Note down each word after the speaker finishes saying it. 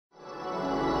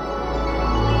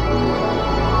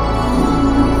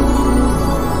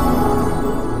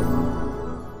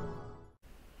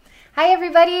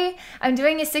everybody. I'm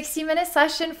doing a 60-minute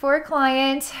session for a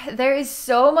client. There is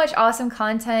so much awesome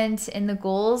content in the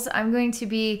goals. I'm going to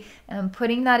be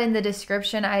putting that in the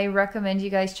description. I recommend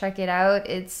you guys check it out.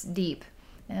 It's deep.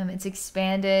 It's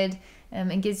expanded.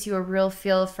 It gives you a real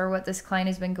feel for what this client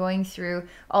has been going through.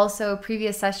 Also,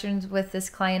 previous sessions with this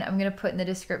client, I'm going to put in the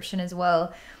description as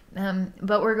well.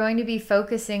 But we're going to be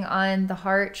focusing on the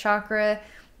heart chakra,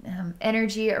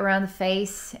 energy around the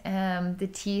face, the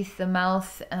teeth, the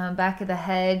mouth, back of the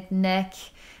head, neck,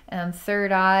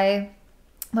 third eye.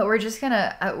 But we're just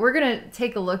gonna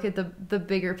take a look at the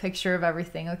bigger picture of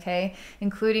everything, okay?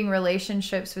 Including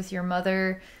relationships with your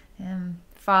mother,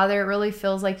 father. It really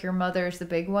feels like your mother is the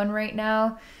big one right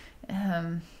now.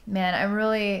 Man,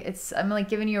 I'm like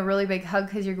giving you a really big hug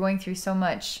because you're going through so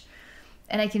much,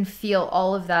 and I can feel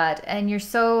all of that. And you're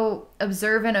so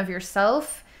observant of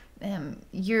yourself.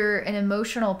 You're an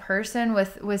emotional person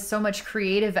with so much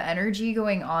creative energy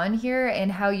going on here,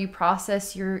 and how you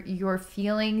process your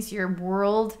feelings, your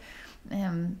world,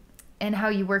 and how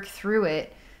you work through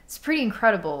it. It's pretty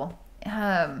incredible.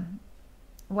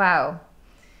 Wow.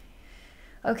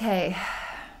 Okay.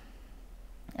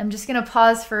 I'm just going to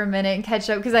pause for a minute and catch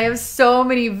up because I have so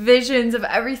many visions of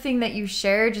everything that you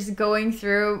share just going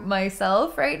through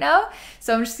myself right now.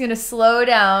 So I'm just going to slow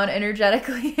down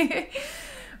energetically.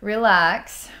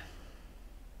 Relax.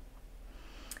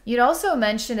 You'd also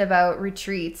mentioned about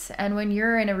retreats, and when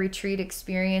you're in a retreat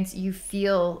experience, you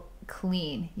feel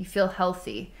clean, you feel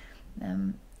healthy.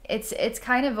 It's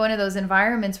kind of one of those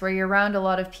environments where you're around a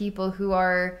lot of people who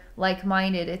are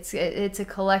like-minded. It's a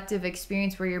collective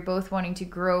experience where you're both wanting to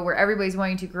grow, where everybody's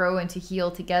wanting to grow and to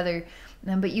heal together.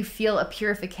 But you feel a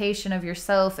purification of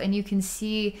yourself, and you can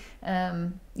see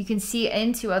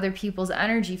into other people's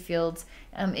energy fields,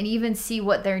 and even see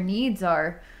what their needs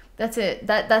are. That's it.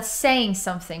 That's saying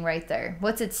something right there.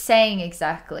 What's it saying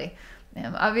exactly?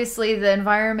 Obviously, the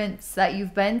environments that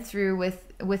you've been through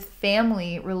with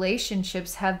family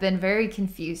relationships have been very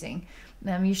confusing.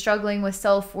 You're struggling with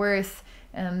self-worth.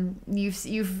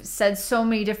 You've said so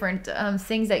many different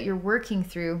things that you're working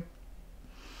through.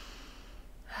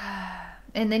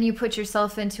 And then you put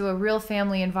yourself into a real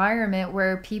family environment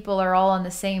where people are all on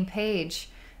the same page.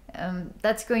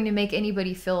 That's going to make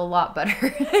anybody feel a lot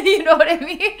better. You know what I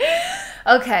mean?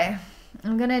 Okay.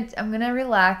 I'm gonna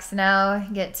relax now,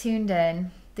 get tuned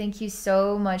in. Thank you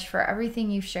so much for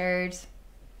everything you've shared.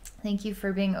 Thank you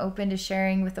for being open to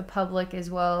sharing with the public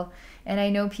as well. And I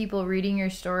know people reading your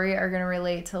story are going to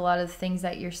relate to a lot of the things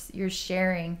that you're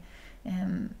sharing.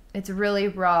 It's really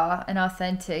raw and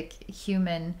authentic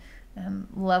human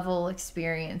level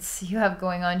experience you have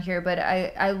going on here. But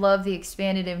I love the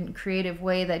expanded and creative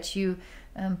way that you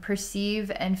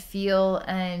perceive and feel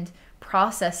and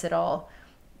process it all.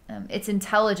 It's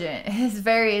intelligent. It's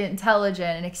very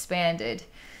intelligent and expanded.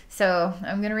 So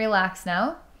I'm going to relax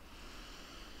now.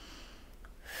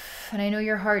 And I know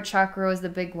your heart chakra is the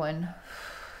big one,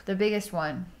 the biggest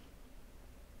one.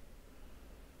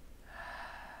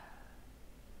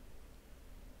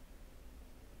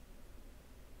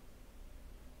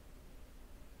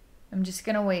 I'm just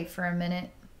going to wait for a minute.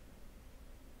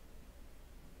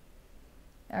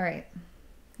 All right.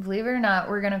 Believe it or not,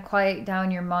 we're going to quiet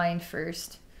down your mind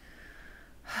first.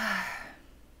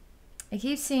 I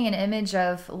keep seeing an image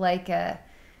of like a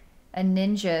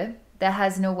ninja that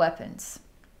has no weapons.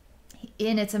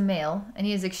 And it's a male, and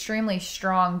he has extremely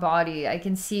strong body. I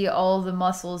can see all the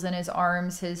muscles in his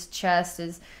arms, his chest,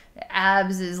 his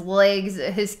abs, his legs,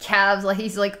 his calves. Like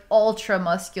he's like ultra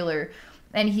muscular.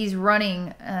 And he's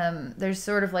running, there's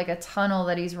sort of like a tunnel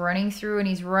that he's running through, and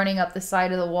he's running up the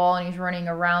side of the wall, and he's running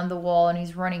around the wall, and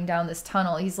he's running down this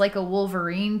tunnel. He's like a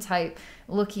Wolverine type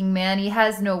looking man. He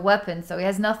has no weapon, so he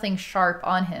has nothing sharp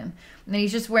on him. And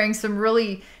he's just wearing some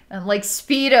really like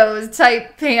Speedos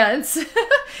type pants.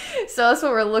 So that's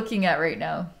what we're looking at right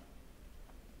now.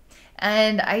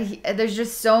 And there's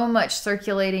just so much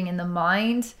circulating in the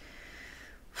mind.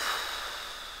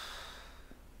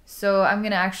 So I'm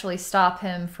going to actually stop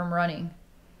him from running.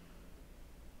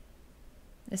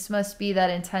 This must be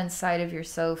that intense side of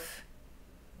yourself.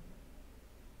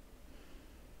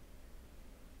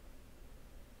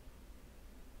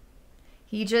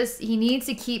 He needs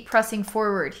to keep pressing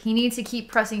forward. He needs to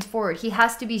keep pressing forward. He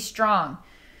has to be strong.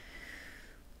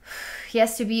 He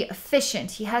has to be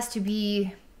efficient. He has to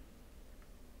be,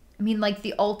 I mean, like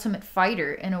the ultimate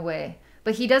fighter in a way.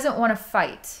 But he doesn't want to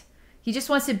fight. He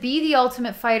just wants to be the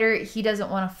ultimate fighter. He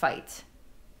doesn't want to fight.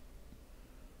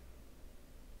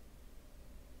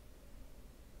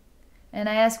 And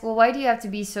I ask, well, why do you have to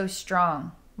be so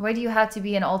strong? Why do you have to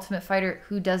be an ultimate fighter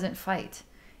who doesn't fight?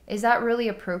 Is that really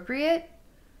appropriate?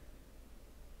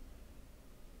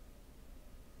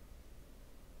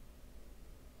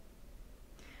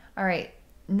 All right,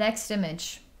 next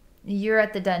image. You're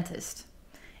at the dentist.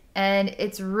 And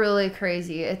it's really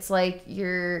crazy. It's like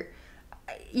you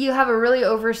have a really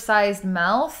oversized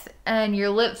mouth and your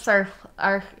lips are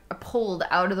pulled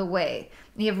out of the way.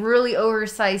 You have really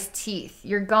oversized teeth.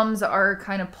 Your gums are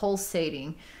kind of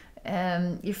pulsating.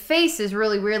 Your face is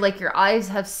really weird. Like your eyes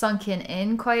have sunken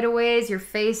in quite a ways. Your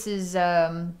face is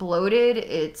bloated.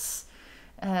 It's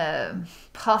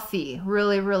puffy,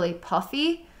 really, really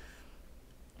puffy.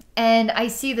 And I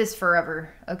see this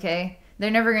forever, okay? They're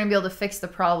never going to be able to fix the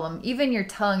problem. Even your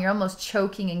tongue, you're almost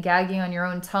choking and gagging on your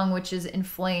own tongue, which is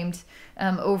inflamed,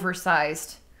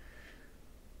 oversized.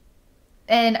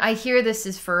 And I hear this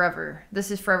is forever.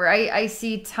 This is forever. I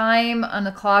see time on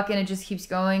the clock and it just keeps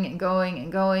going and going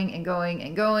and going and going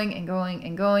and going and going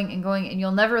and going and going, and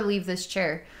you'll never leave this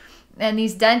chair. And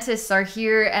these dentists are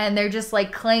here and they're just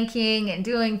like clanking and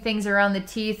doing things around the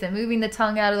teeth and moving the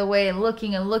tongue out of the way and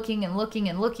looking and looking and looking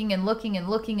and looking and looking and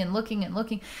looking and looking and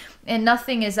looking, and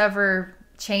nothing is ever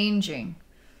changing.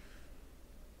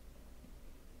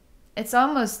 This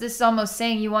is almost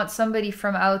saying you want somebody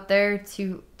from out there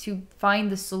to find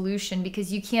the solution,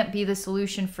 because you can't be the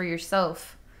solution for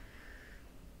yourself.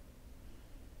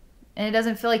 And it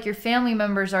doesn't feel like your family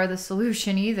members are the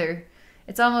solution either.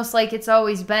 It's almost like it's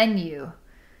always been you.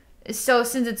 So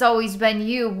since it's always been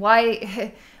you,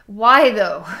 why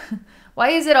though?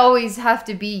 Why does it always have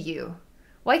to be you?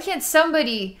 Why can't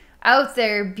somebody out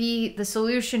there be the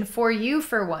solution for you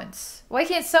for once? Why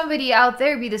can't somebody out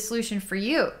there be the solution for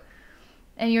you?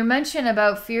 And your mention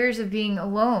about fears of being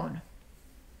alone.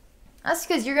 That's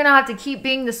because you're going to have to keep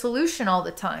being the solution all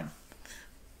the time.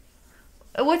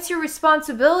 What's your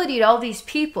responsibility to all these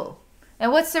people?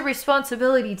 And what's the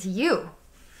responsibility to you?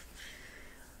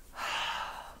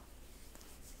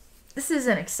 This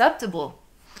isn't acceptable.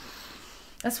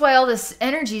 That's why all this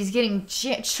energy is getting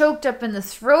choked up in the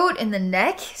throat and the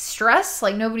neck. Stress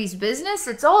like nobody's business.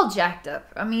 It's all jacked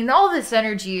up. I mean, all this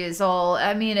energy is all,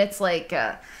 I mean, it's like,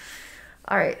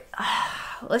 all right,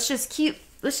 let's just keep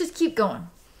going.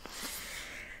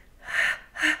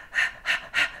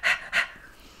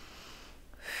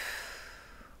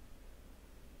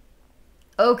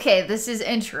 Okay, this is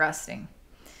interesting.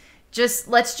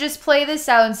 Let's just play this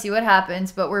out and see what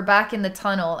happens, but we're back in the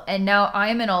tunnel, and now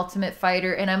I'm an ultimate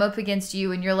fighter, and I'm up against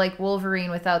you, and you're like Wolverine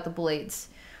without the blades.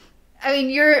 I mean,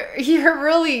 you're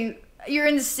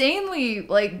insanely,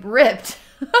 like, ripped.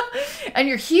 And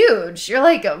you're huge. You're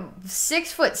like a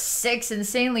 6'6",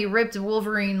 insanely ripped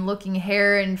Wolverine-looking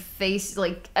hair and face,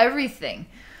 like, everything.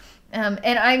 And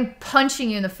I'm punching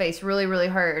you in the face really, really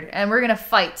hard, and we're gonna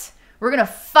fight. We're gonna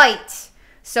fight.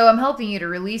 So I'm helping you to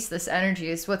release this energy.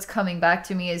 Is what's coming back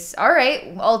to me is, all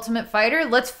right, ultimate fighter,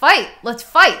 let's fight. Let's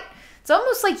fight. It's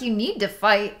almost like you need to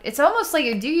fight. It's almost like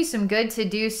it do you some good to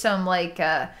do some like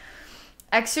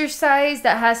exercise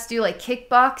that has to do like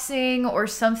kickboxing or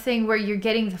something where you're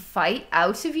getting the fight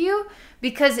out of you,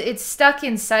 because it's stuck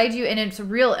inside you and it's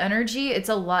real energy. It's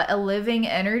a living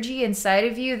energy inside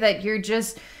of you that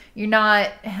it's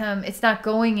not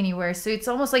going anywhere. So it's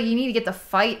almost like you need to get the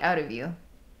fight out of you.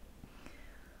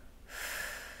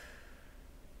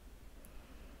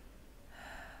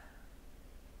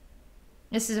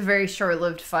 This is a very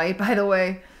short-lived fight, by the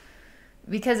way,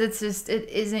 because it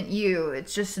isn't you.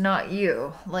 It's just not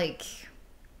you. Like,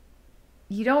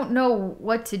 you don't know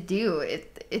what to do.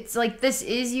 It's like this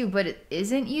is you, but it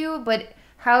isn't you. But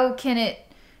how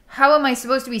am I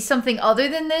supposed to be something other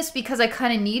than this? Because I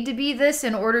kind of need to be this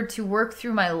in order to work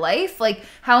through my life. Like,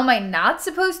 how am I not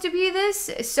supposed to be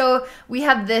this? So we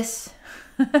have this,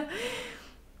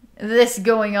 this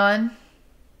going on.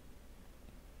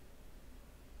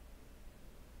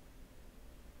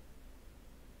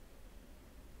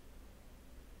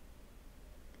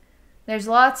 There's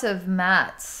lots of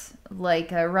mats,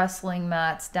 like wrestling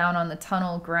mats, down on the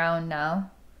tunnel ground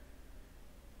now.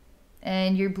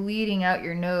 And you're bleeding out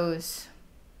your nose.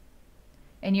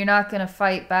 And you're not going to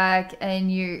fight back. And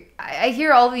I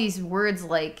hear all these words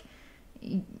like,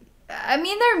 I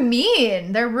mean, they're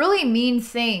mean. They're really mean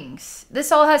things.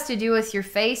 This all has to do with your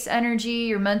face energy,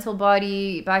 your mental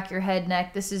body, back your head,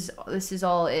 neck. This is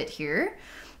all it here.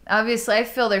 Obviously, I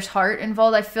feel there's heart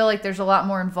involved. I feel like there's a lot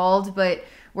more involved, but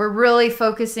we're really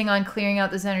focusing on clearing out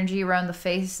this energy around the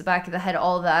face, the back of the head,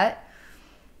 all that.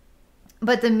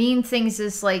 But the mean things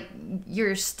is like,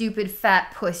 you're a stupid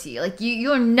fat pussy. Like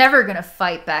you're never gonna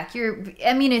fight back.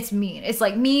 I mean, it's mean. It's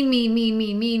like mean,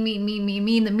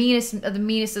 the meanest of the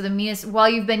meanest of the meanest. While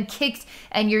you've been kicked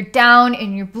and you're down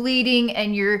and you're bleeding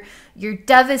and you're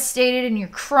devastated and you're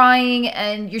crying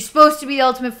and you're supposed to be the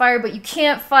ultimate fighter, but you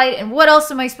can't fight. And what else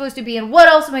am I supposed to be? And what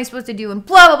else am I supposed to do? And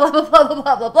blah blah blah blah blah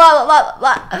blah blah blah blah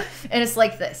blah. And it's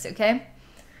like this, okay?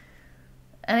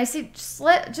 And I say, just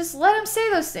let him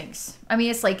say those things. I mean,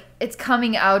 it's like, it's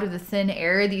coming out of the thin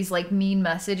air, these like mean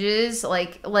messages,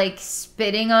 like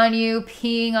spitting on you,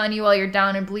 peeing on you while you're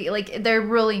down and bleed. Like, they're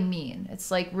really mean.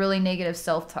 It's like really negative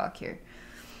self-talk here.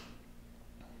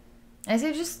 I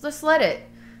say, just let it.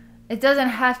 It doesn't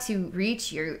have to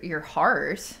reach your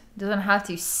heart. It doesn't have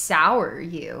to sour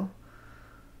you.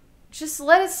 Just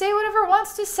let it say whatever it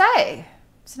wants to say. It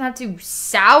doesn't have to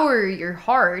sour your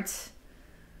heart.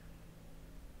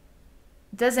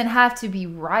 It doesn't have to be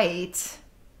right.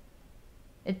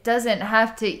 It doesn't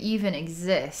have to even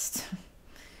exist.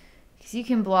 Because you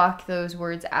can block those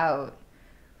words out.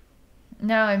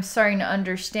 Now I'm starting to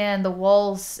understand the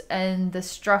walls and the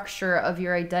structure of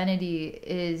your identity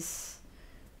is...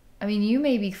 I mean, you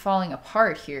may be falling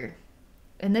apart here.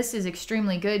 And this is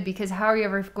extremely good, because how are you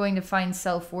ever going to find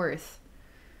self-worth?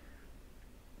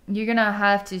 You're going to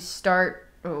have to start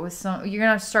with you're going to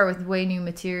have to start with way new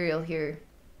material here.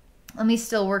 Let me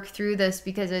still work through this,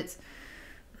 because it's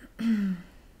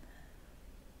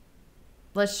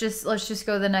let's just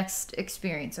go to the next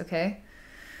experience, okay?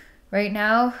 Right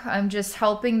now, I'm just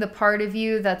helping the part of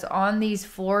you that's on these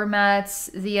floor mats.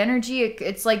 The energy,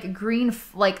 it's like green,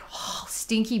 like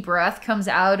stinky breath comes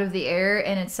out of the air,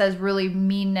 and it says really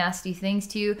mean, nasty things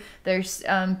to you. There's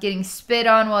getting spit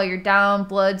on while you're down,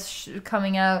 blood's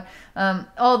coming out.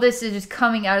 All this is just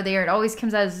coming out of the air. It always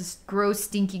comes out as this gross,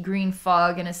 stinky green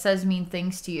fog, and it says mean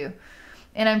things to you.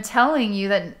 And I'm telling you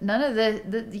that none of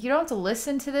you don't have to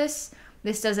listen to this.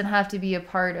 This doesn't have to be a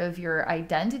part of your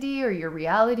identity or your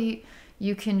reality.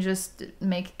 You can just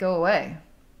make it go away.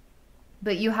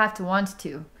 But you have to want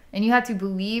to. And you have to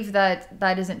believe that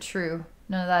that isn't true.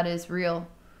 None of that is real.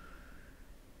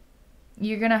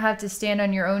 You're going to have to stand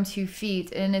on your own 2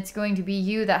 feet. And it's going to be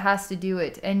you that has to do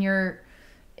it. And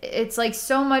it's like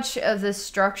so much of the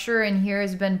structure in here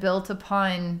has been built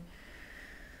upon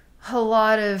a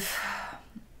lot of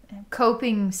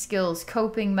coping skills,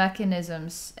 coping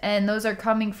mechanisms, and those are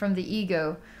coming from the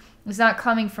ego. It's not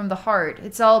coming from the heart.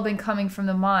 It's all been coming from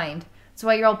the mind. That's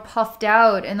why you're all puffed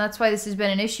out, and that's why this has been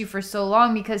an issue for so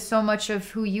long, because so much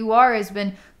of who you are has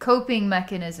been coping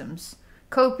mechanisms,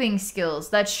 coping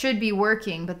skills that should be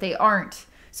working, but they aren't.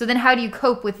 So then how do you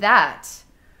cope with that?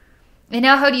 And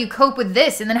now how do you cope with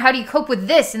this? And then how do you cope with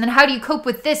this? And then how do you cope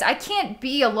with this? I can't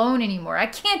be alone anymore. I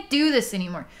can't do this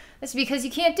anymore. That's because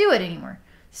you can't do it anymore.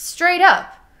 Straight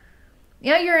up.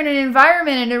 You know, you're in an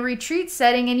environment, in a retreat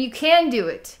setting, and you can do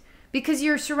it because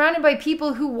you're surrounded by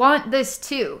people who want this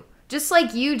too, just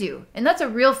like you do. And that's a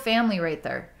real family right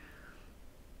there.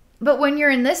 But when you're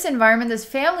in this environment, this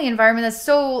family environment that's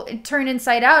so turned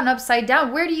inside out and upside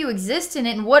down, where do you exist in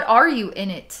it, and what are you in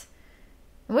it?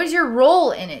 What is your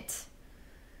role in it?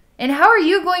 And how are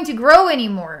you going to grow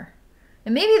anymore?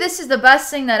 And maybe this is the best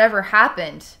thing that ever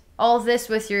happened. All this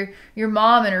with your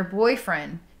mom and her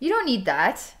boyfriend. You don't need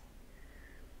that.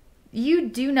 You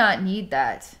do not need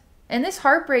that. And this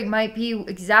heartbreak might be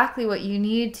exactly what you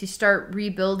need to start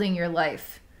rebuilding your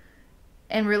life.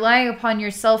 And relying upon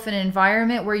yourself in an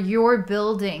environment where you're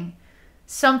building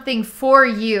something for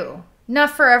you. Not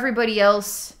for everybody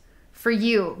else, for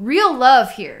you. Real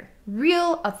love here.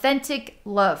 Real, authentic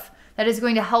love. That is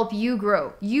going to help you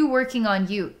grow. You working on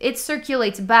you. It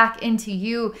circulates back into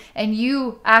you and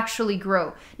you actually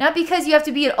grow. Not because you have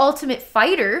to be an ultimate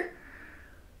fighter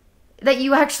that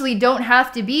you actually don't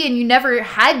have to be, and you never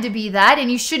had to be that,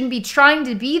 and you shouldn't be trying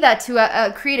to be that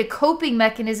to create a coping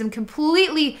mechanism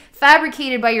completely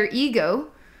fabricated by your ego.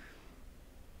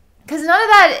 Because none of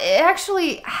that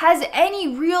actually has any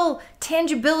real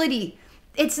tangibility.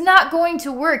 It's not going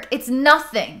to work. It's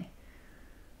nothing.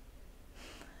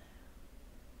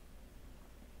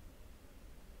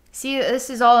 See, this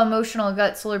is all emotional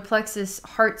gut, solar plexus,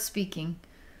 heart speaking.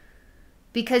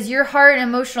 Because your heart and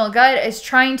emotional gut is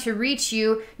trying to reach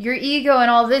you. Your ego and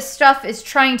all this stuff is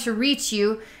trying to reach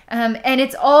you. And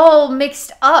it's all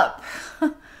mixed up.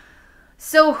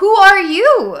 So who are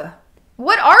you?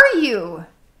 What are you?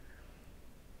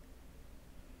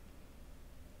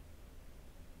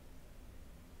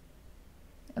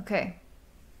 Okay.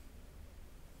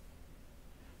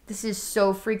 This is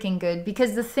so freaking good,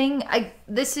 because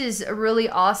this is a really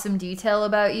awesome detail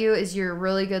about you is you're a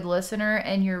really good listener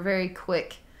and you're very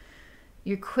quick.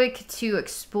 You're quick to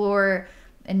explore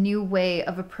a new way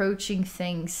of approaching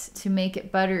things to make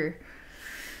it better,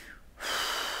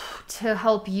 to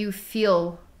help you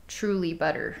feel truly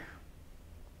better.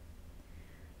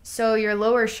 So your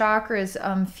lower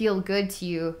chakras feel good to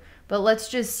you, but let's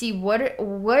just see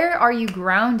where are you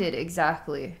grounded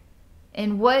exactly?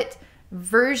 And what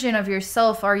version of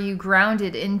yourself are you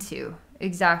grounded into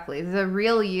exactly? The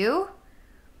real you?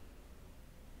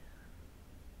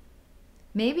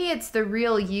 Maybe it's the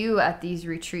real you at these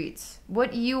retreats.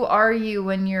 What you are you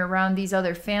when you're around these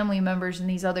other family members and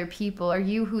these other people? Are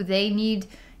you who they need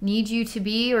you to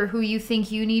be, or who you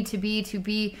think you need to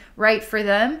be right for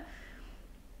them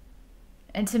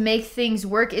and to make things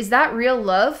work? Is that real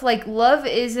love? Like, love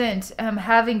isn't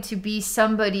having to be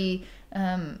somebody.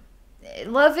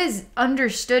 Love is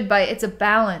understood by, it's a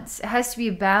balance. It has to be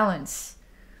a balance.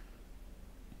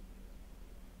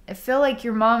 I feel like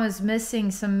your mom is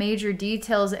missing some major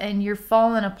details and you're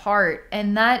falling apart.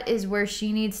 And that is where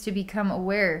she needs to become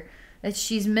aware that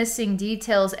she's missing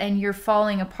details and you're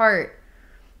falling apart.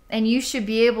 And you should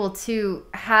be able to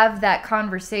have that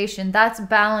conversation. That's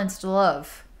balanced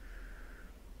love.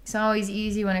 It's not always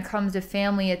easy when it comes to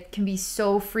family. It can be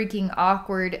so freaking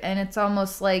awkward. And it's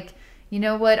almost like, you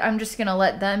know what, I'm just going to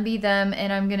let them be them,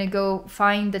 and I'm going to go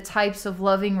find the types of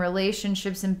loving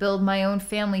relationships and build my own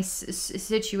family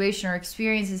situation or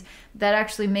experiences that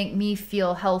actually make me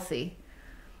feel healthy,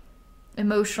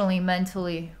 emotionally,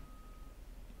 mentally.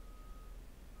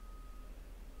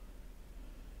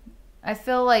 I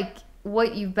feel like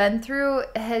what you've been through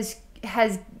has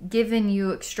given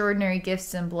you extraordinary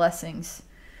gifts and blessings,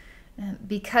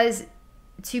 because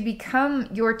to become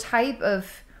your type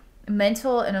of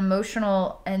mental and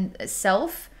emotional and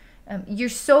self,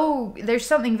 there's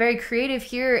something very creative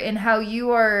here in how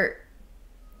your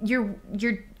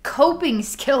coping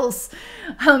skills.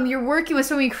 You're working with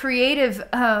so many creative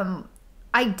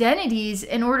identities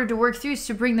in order to work through,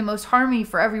 to bring the most harmony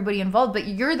for everybody involved, but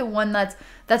you're the one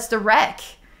that's the wreck.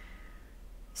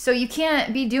 So you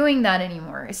can't be doing that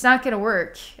anymore. It's not going to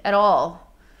work at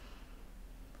all.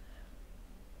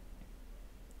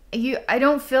 I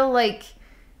don't feel like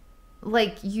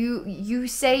you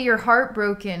say you're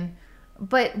heartbroken,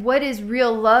 but what is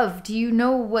real love? Do you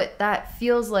know what that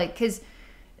feels like? Because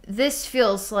this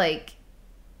feels like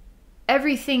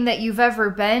everything that you've ever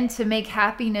been to make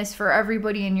happiness for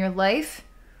everybody in your life.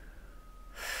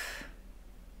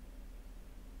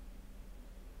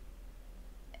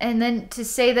 And then to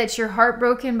say that you're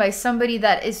heartbroken by somebody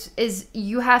that is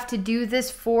you have to do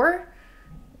this for,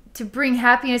 to bring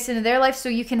happiness into their life so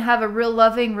you can have a real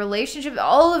loving relationship.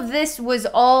 All of this was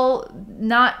all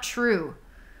not true.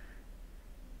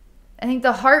 I think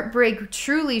the heartbreak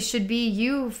truly should be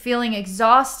you feeling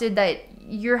exhausted that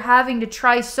you're having to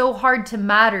try so hard to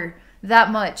matter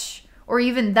that much, or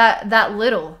even that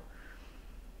little.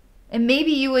 And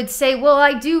maybe you would say, well,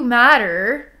 I do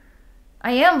matter.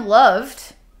 I am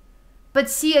loved. But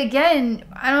see, again,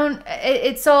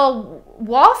 it's all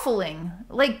waffling.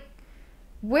 Like,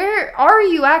 where are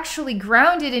you actually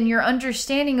grounded in your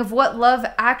understanding of what love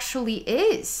actually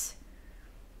is?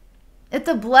 That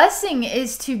the blessing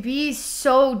is to be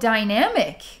so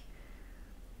dynamic,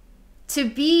 to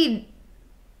be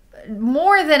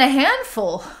more than a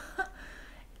handful,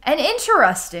 an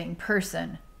interesting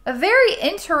person, a very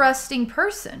interesting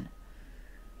person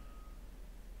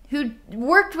who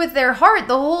worked with their heart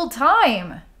the whole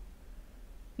time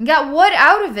and got what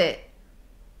out of it?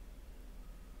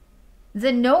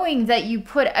 The knowing that you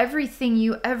put everything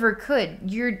you ever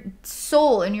could, your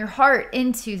soul and your heart,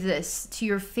 into this, to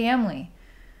your family,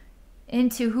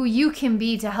 into who you can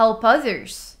be to help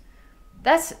others.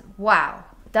 That's wow.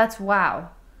 That's wow.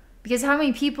 Because how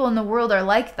many people in the world are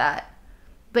like that?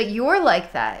 But you're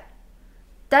like that.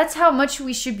 That's how much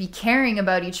we should be caring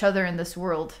about each other in this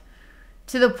world.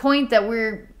 To the point that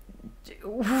we're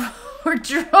falling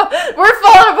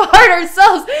apart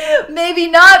ourselves. Maybe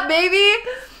not, maybe.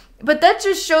 But that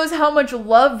just shows how much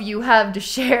love you have to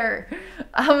share.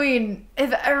 I mean,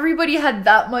 if everybody had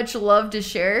that much love to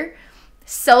share,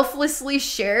 selflessly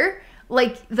share,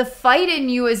 like the fight in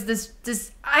you is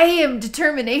this I am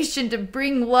determination to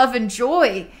bring love and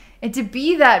joy and to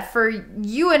be that for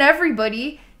you and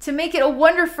everybody, to make it a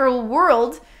wonderful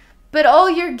world. But all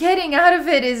you're getting out of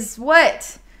it is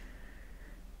what?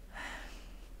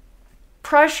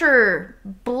 Pressure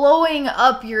blowing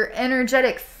up your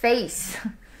energetic face.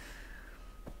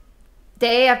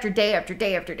 Day after day after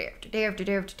day after day after day after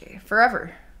day after day,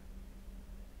 forever.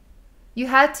 You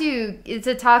had to, it's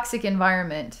a toxic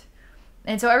environment.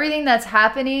 And so everything that's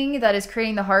happening that is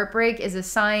creating the heartbreak is a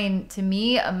sign to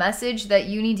me, a message that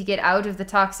you need to get out of the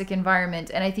toxic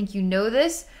environment. And I think you know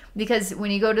this because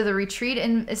when you go to the retreat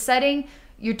in setting,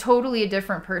 you're totally a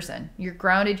different person. You're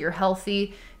grounded, you're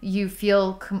healthy, you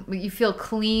feel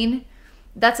clean.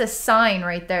 That's a sign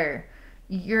right there.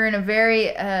 You're in a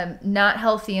very not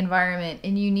healthy environment,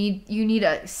 and you need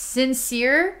a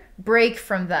sincere break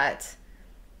from that.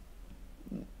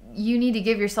 You need to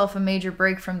give yourself a major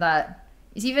break from that.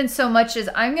 It's even so much as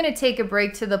I'm going to take a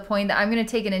break to the point that I'm going to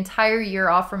take an entire year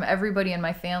off from everybody in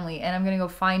my family, and I'm going to go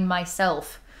find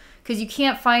myself. Because you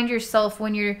can't find yourself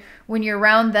when you're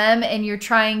around them and you're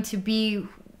trying to be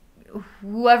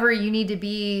whoever you need to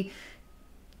be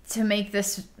to make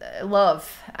this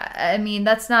love. I mean,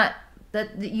 that's not,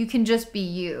 that you can just be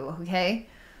you, okay?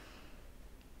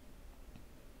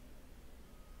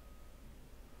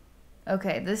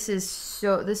 Okay, this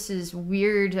is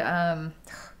weird.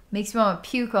 Makes me want to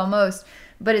puke almost,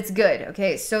 but it's good.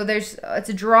 Okay, so it's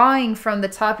a drawing from the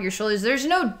top of your shoulders. There's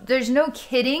no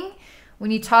kidding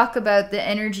when you talk about the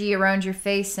energy around your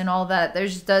face and all that.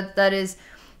 That is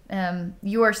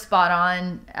you are spot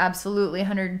on, absolutely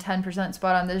 110%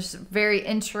 spot on. There's a very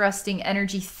interesting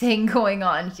energy thing going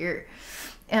on here.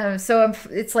 So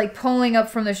it's like pulling up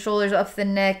from the shoulders, up the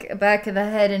neck, back of the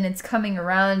head, and it's coming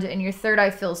around, and your third eye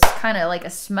feels kind of like a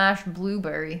smashed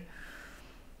blueberry.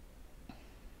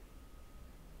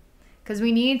 Because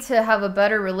we need to have a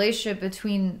better relationship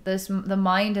between the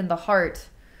mind and the heart.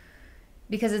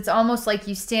 Because it's almost like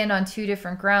you stand on two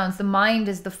different grounds. The mind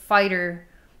is the fighter,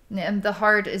 and the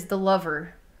heart is the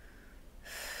lover.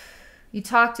 You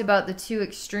talked about the two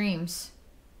extremes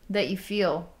that you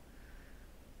feel.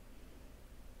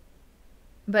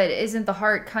 But isn't the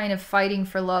heart kind of fighting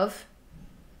for love?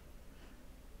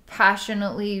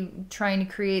 Passionately trying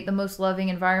to create the most loving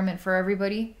environment for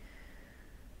everybody?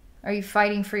 Are you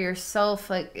fighting for yourself?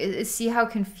 Like, see how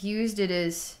confused it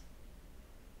is.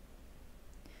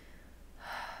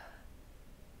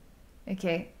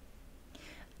 Okay.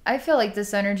 I feel like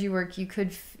this energy work, you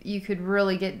could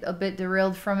really get a bit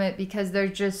derailed from it because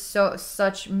there's just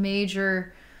such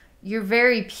major. You're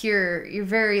very pure. You're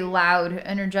very loud,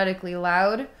 energetically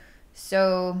loud.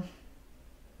 So,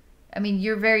 I mean,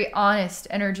 you're very honest,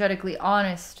 energetically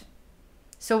honest.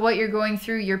 So what you're going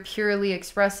through, you're purely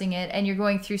expressing it, and you're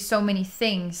going through so many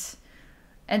things.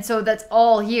 And so that's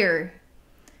all here.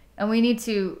 And we need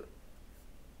to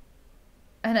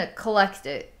kind of collect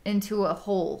it into a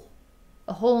whole,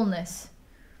 a wholeness,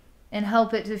 and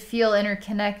help it to feel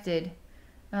interconnected.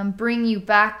 Bring you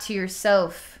back to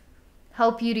yourself.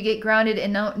 Help you to get grounded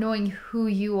in knowing who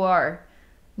you are.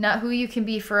 Not who you can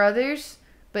be for others,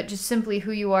 but just simply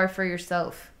who you are for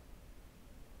yourself.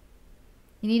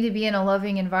 You need to be in a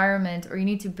loving environment, or you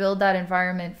need to build that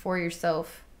environment for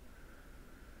yourself.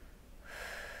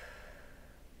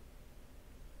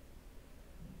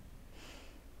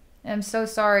 I'm so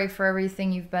sorry for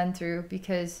everything you've been through,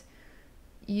 because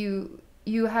you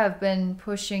have been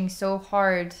pushing so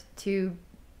hard to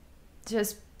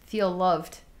just feel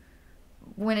loved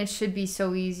when it should be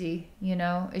so easy, you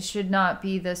know? It should not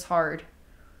be this hard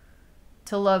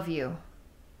to love you,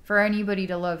 for anybody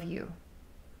to love you.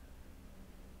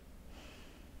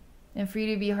 And for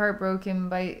you to be heartbroken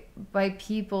by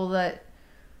people that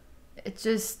it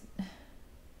just...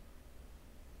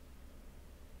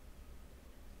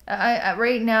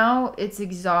 right now, it's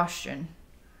exhaustion.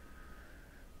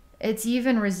 It's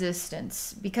even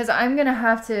resistance. Because I'm going to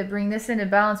have to bring this into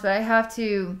balance, but I have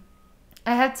to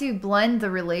blend the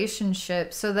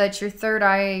relationship so that your third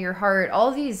eye, your heart,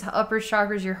 all these upper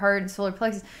chakras, your heart and solar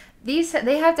plexus,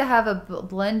 they have to have a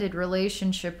blended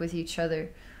relationship with each other.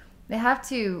 They have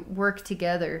to work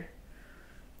together.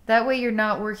 That way you're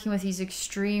not working with these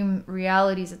extreme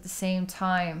realities at the same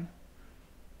time.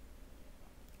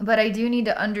 But I do need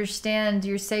to understand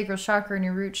your sacral chakra and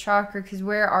your root chakra, because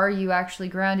where are you actually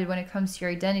grounded when it comes to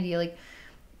your identity? Like,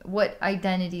 what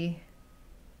identity?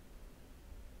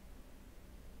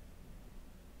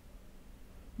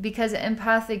 Because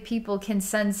empathic people can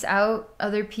sense out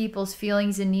other people's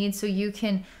feelings and needs, so you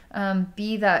can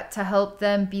be that to help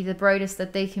them be the brightest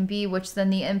that they can be, which then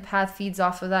the empath feeds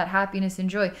off of that happiness and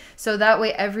joy. So that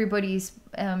way everybody's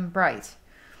bright.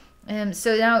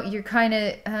 So now you're kind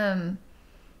of...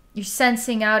 you're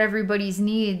sensing out everybody's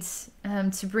needs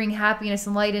to bring happiness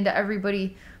and light into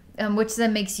everybody, which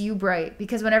then makes you bright.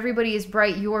 Because when everybody is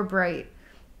bright, you're bright.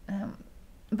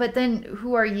 But then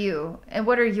who are you? And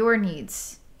what are your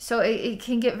needs? So it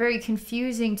can get very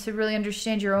confusing to really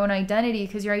understand your own identity,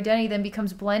 because your identity then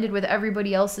becomes blended with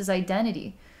everybody else's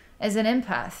identity as an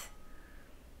empath.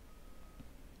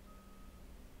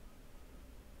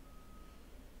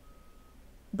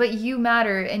 But you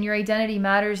matter and your identity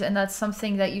matters, and that's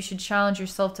something that you should challenge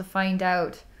yourself to find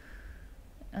out.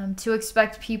 To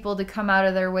expect people to come out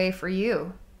of their way for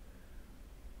you.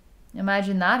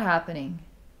 Imagine that happening.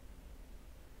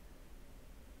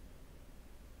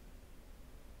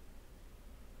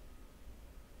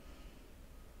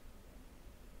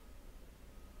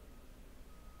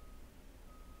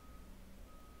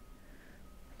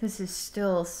 This is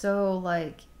still so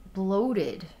like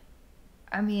bloated.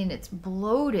 I mean, it's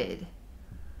bloated.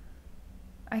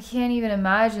 I can't even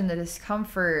imagine the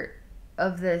discomfort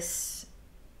of this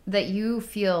that you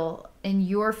feel in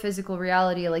your physical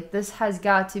reality. Like, this has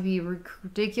got to be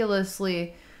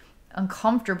ridiculously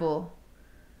uncomfortable.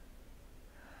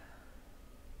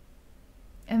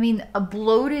 I mean, a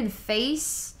bloated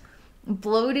face,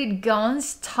 bloated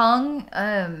gums,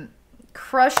 tongue,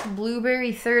 crushed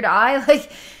blueberry third eye.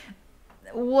 Like,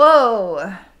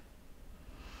 whoa.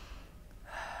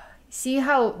 See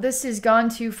how this has gone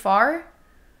too far?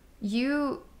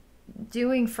 You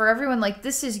doing for everyone, like,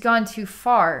 this has gone too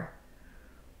far.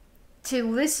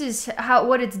 This is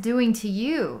what it's doing to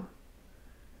you.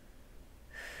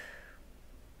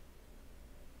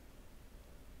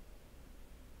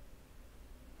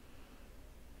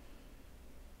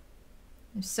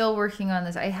 I'm still working on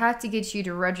this. I have to get you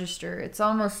to register. It's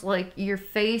almost like your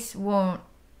face won't.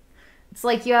 It's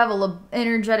like you have a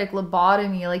energetic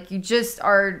lobotomy. Like,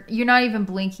 you're not even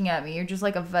blinking at me. You're just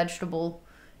like a vegetable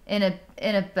in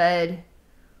a bed,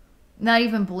 not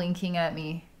even blinking at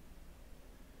me.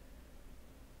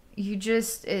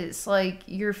 It's like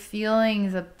you're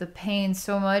feeling the pain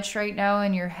so much right now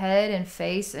in your head and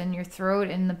face and your throat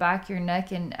and the back of your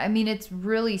neck. And I mean, it's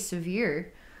really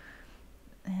severe.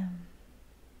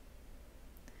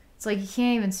 It's like you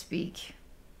can't even speak.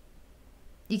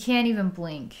 You can't even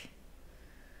blink.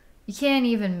 You can't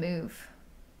even move.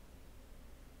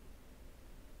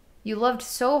 You loved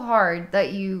so hard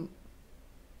that you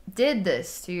did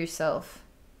this to yourself.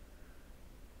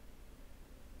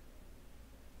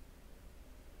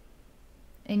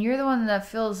 And you're the one that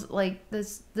feels like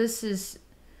this is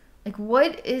like,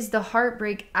 what is the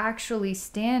heartbreak actually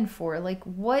stand for? Like,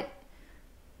 what?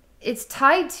 It's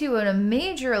tied to a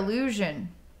major illusion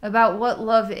about what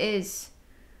love is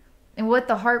and what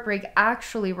the heartbreak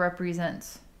actually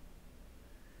represents.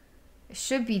 It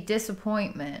should be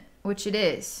disappointment, which it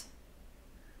is.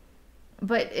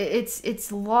 But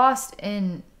it's lost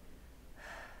in...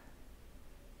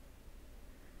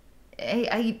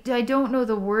 I don't know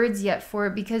the words yet for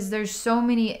it, because there's so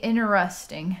many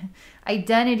interesting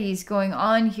identities going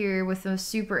on here with a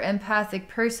super empathic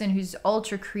person who's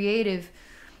ultra creative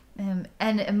and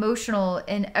emotional,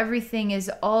 and everything is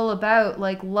all about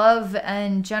like love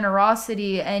and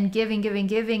generosity and giving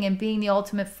and being the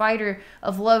ultimate fighter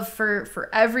of love for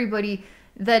everybody,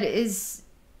 that is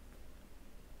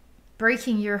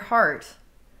breaking your heart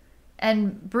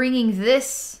and bringing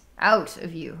this out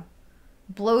of you.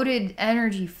 Bloated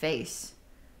energy face,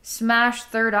 smashed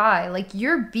third eye. Like,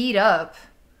 you're beat up.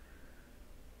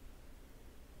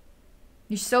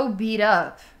 You're so beat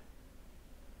up.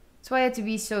 That's why I have to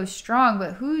be so strong.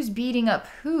 But who's beating up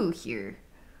who here?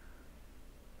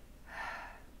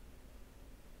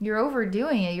 You're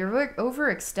overdoing it. You're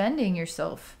overextending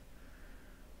yourself.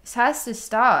 This has to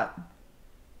stop.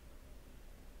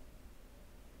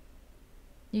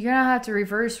 You're gonna have to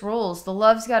reverse roles. The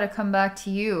love's got to come back to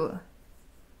you.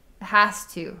 It has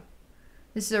to.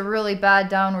 This is a really bad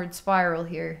downward spiral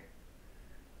here.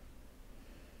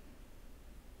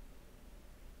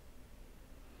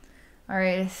 All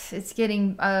right, it's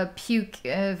getting puke,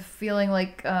 feeling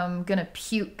like I'm gonna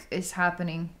puke is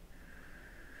happening.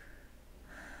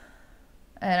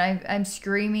 And I'm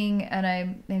screaming,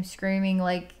 and I'm screaming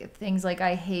like things like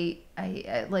I hate,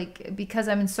 I like, because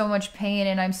I'm in so much pain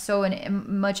and I'm so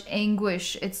in much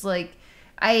anguish. It's like,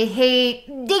 I hate.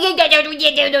 It's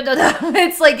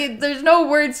like there's no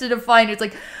words to define it. It's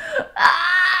like,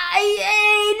 I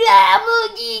hate.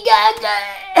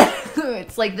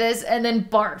 It's like this, and then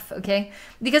barf. Okay,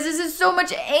 because this is so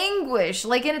much anguish.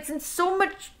 Like, and it's in so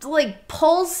much like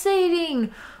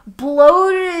pulsating,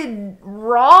 bloated,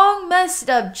 wrong, messed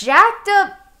up, jacked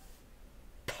up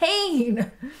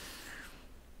pain.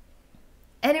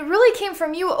 And it really came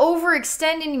from you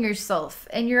overextending yourself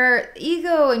and your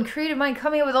ego and creative mind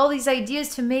coming up with all these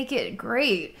ideas to make it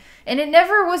great. And it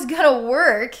never was going to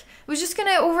work. It was just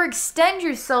going to overextend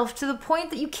yourself to the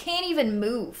point that you can't even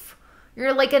move.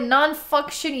 You're like a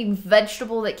non-functioning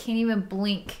vegetable that can't even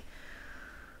blink.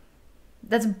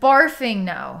 That's barfing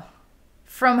now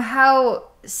from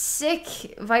how sick,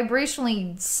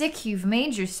 vibrationally sick you've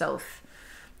made yourself.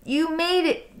 You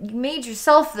made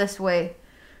yourself this way.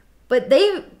 But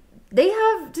they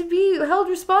have to be held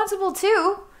responsible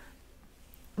too.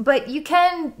 But you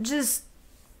can just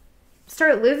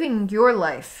start living your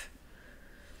life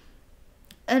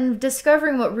and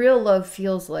discovering what real love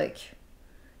feels like.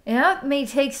 And that may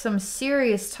take some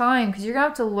serious time because you're going to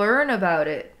have to learn about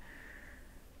it.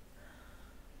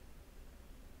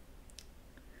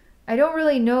 I don't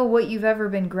really know what you've ever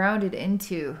been grounded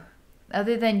into,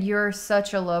 other than you're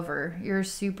such a lover. You're a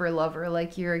super lover.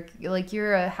 Like you're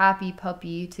a happy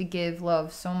puppy to give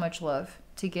love, so much love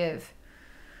to give.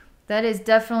 That is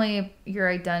definitely your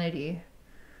identity.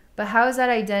 But how does that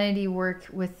identity work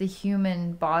with the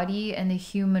human body and the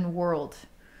human world?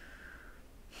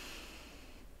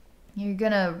 You're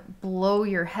gonna blow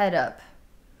your head up.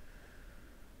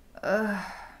 Ugh.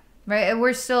 Right? And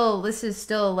this is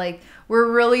still like,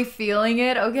 we're really feeling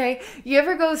it, okay? You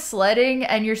ever go sledding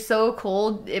and you're so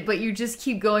cold, but you just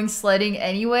keep going sledding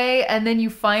anyway, and then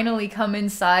you finally come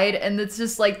inside and it's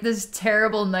just like this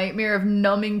terrible nightmare of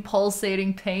numbing,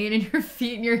 pulsating pain in your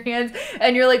feet and your hands,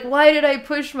 and you're like, why did I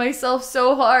push myself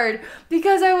so hard?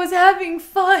 Because I was having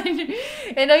fun.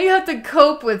 And now you have to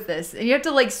cope with this, and you have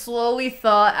to like slowly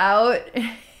thaw out.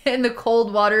 And the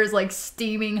cold water is like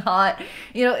steaming hot.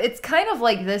 You know, it's kind of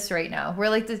like this right now. We're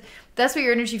like this. That's what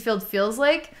your energy field feels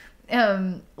like.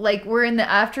 Like we're in the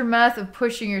aftermath of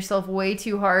pushing yourself way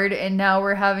too hard, and now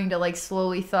we're having to like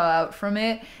slowly thaw out from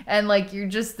it. And like you're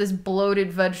just this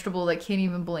bloated vegetable that can't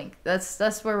even blink. That's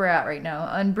where we're at right now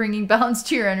on bringing balance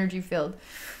to your energy field.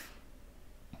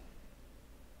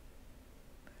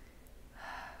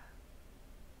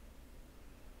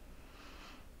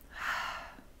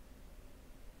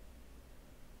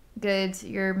 Good.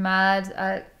 You're mad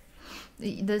at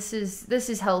this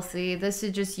is healthy. This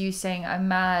is just you saying, I'm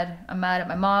mad. I'm mad at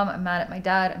my mom. I'm mad at my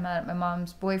dad. I'm mad at my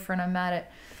mom's boyfriend. I'm mad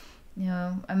at, you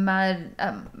know, I'm mad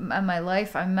at my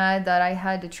life. I'm mad that I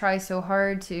had to try so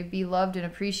hard to be loved and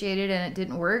appreciated and it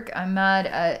didn't work. I'm mad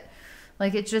at,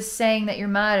 like, it's just saying that you're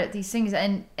mad at these things,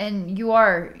 and you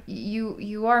are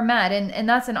mad, and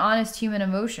that's an honest human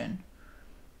emotion.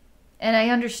 And I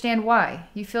understand why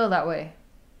you feel that way.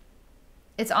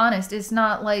 It's honest. It's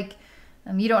not like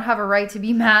you don't have a right to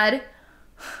be mad.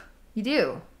 You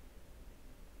do.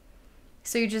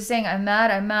 So you're just saying, I'm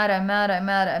mad, I'm mad, I'm mad, I'm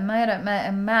mad, I'm mad, I'm mad,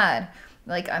 I'm mad.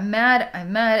 Like, I'm mad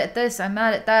at this, I'm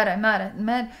mad at that, I'm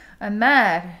mad.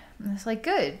 And it's like,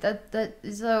 good.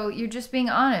 So you're just being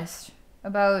honest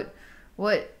about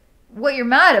what you're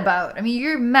mad about. I mean,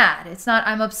 you're mad. It's not,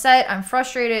 I'm upset, I'm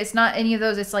frustrated. It's not any of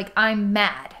those. It's like, I'm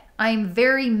mad. I'm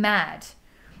very mad.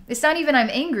 It's not even I'm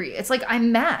angry. It's like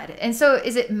I'm mad. And so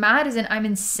is it mad as in I'm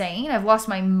insane? I've lost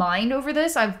my mind over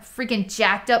this. I've freaking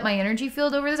jacked up my energy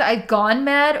field over this. I've gone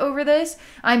mad over this.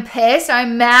 I'm pissed.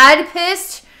 I'm mad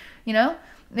pissed. You know?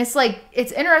 It's like,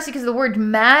 it's interesting because the word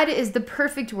mad is the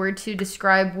perfect word to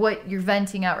describe what you're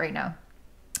venting out right now.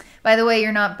 By the way,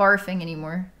 you're not barfing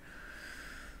anymore.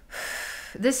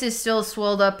 This is still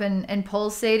swelled up and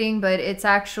pulsating, but it's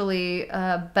actually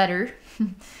better.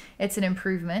 It's an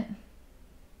improvement.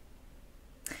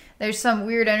 There's some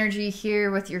weird energy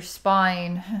here with your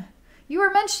spine. You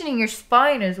were mentioning your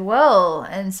spine as well,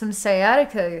 and some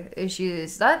sciatica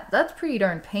issues. That's pretty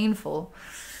darn painful.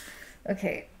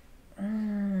 Okay.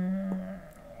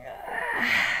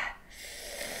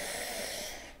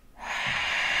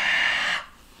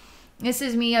 This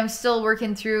is me. I'm still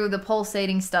working through the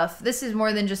pulsating stuff. This is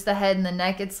more than just the head and the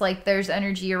neck. It's like there's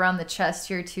energy around the chest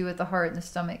here too, with the heart and the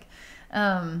stomach.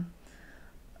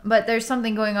 But there's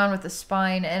something going on with the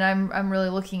spine, and I'm really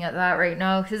looking at that right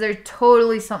now because there's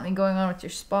totally something going on with your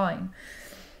spine.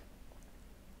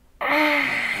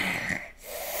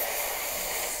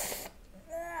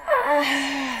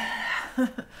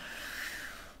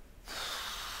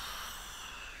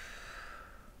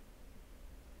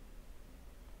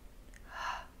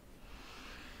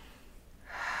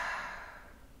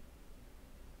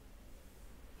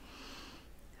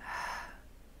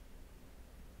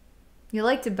 You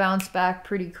like to bounce back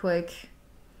pretty quick.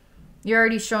 You're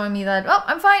already showing me that, oh,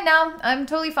 I'm fine now. I'm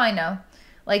totally fine now.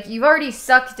 Like, you've already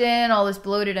sucked in all this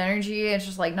bloated energy. It's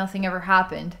just like nothing ever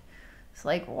happened. It's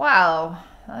like, wow,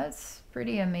 that's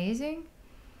pretty amazing.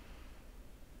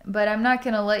 But I'm not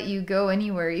going to let you go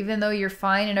anywhere. Even though you're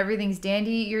fine and everything's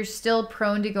dandy, you're still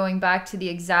prone to going back to the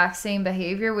exact same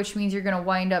behavior, which means you're going to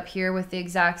wind up here with the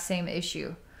exact same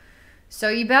issue. So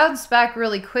you bounce back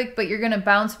really quick, but you're going to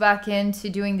bounce back into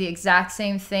doing the exact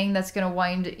same thing that's going to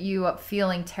wind you up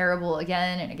feeling terrible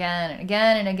again and again and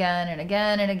again and again and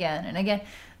again and again and again.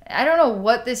 I don't know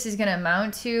what this is going to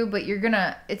amount to, but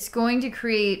it's going to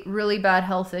create really bad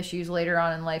health issues later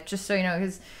on in life, just so you know,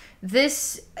 because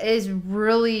This is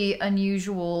really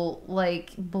unusual,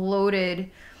 like bloated.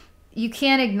 You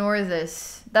can't ignore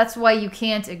this. That's why you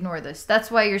can't ignore this. That's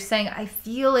why you're saying, I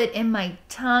feel it in my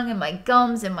tongue and my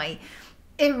gums and my...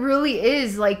 It really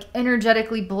is like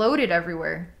energetically bloated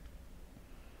everywhere.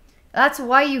 That's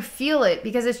why you feel it,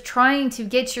 because it's trying to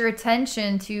get your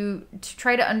attention to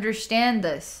try to understand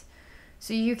this.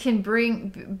 So you can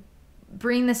bring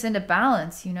this into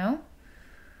balance, you know?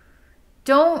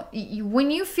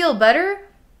 When you feel better,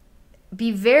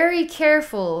 be very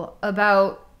careful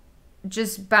about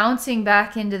just bouncing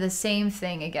back into the same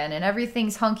thing again and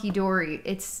everything's hunky-dory.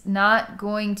 It's not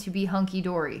going to be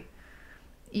hunky-dory.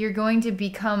 You're going to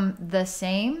become the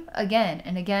same again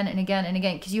and again and again and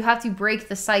again, because you have to break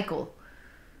the cycle.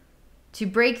 To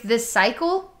break this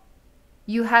cycle,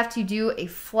 you have to do a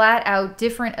flat out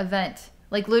different event.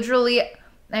 Like literally,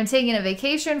 I'm taking a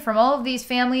vacation from all of these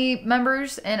family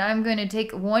members and I'm going to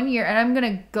take 1 year and I'm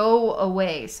going to go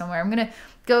away somewhere. I'm going to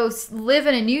go live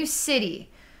in a new city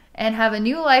and have a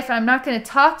new life. And I'm not going to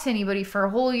talk to anybody for a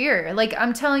whole year. Like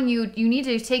I'm telling you, you need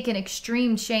to take an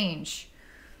extreme change.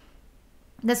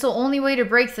 That's the only way to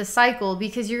break the cycle,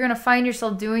 because you're going to find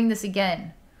yourself doing this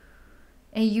again.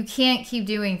 And you can't keep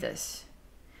doing this.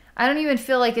 I don't even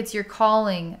feel like it's your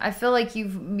calling. I feel like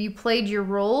you played your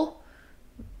role,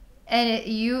 and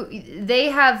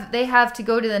they have to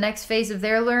go to the next phase of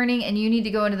their learning, and you need to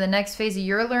go into the next phase of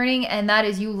your learning, and that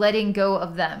is you letting go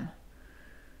of them,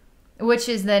 which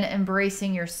is then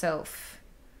embracing yourself.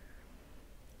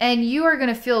 And you are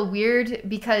going to feel weird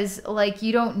because like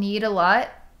you don't need a lot.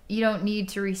 You don't need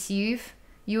to receive.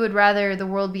 You would rather the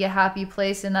world be a happy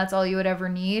place and that's all you would ever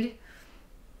need.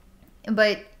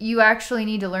 But you actually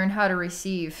need to learn how to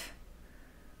receive.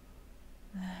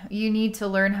 You need to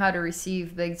learn how to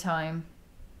receive big time.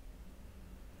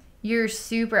 You're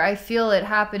super, I feel it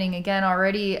happening again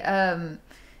already.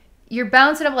 You're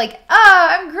bouncing up like,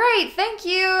 I'm great, thank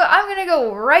you. I'm going to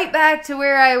go right back to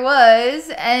where I was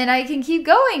and I can keep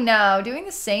going now, doing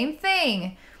the same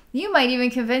thing. You might even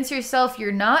convince yourself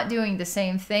you're not doing the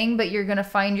same thing, but you're going to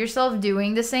find yourself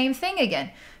doing the same thing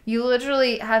again. You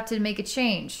literally have to make a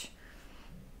change.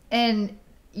 And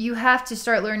you have to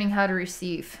start learning how to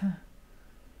receive.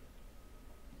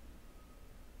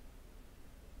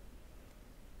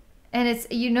 And it's,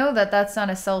 you know that that's not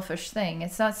a selfish thing.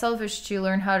 It's not selfish to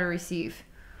learn how to receive.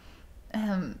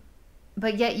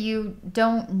 But yet you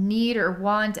don't need or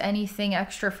want anything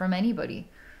extra from anybody.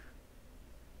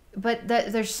 But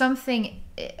there's something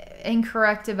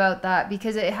incorrect about that,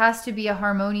 because it has to be a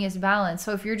harmonious balance.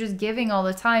 So if you're just giving all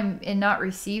the time and not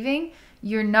receiving,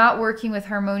 you're not working with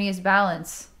harmonious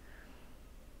balance.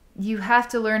 You have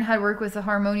to learn how to work with a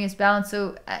harmonious balance.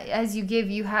 So as you give,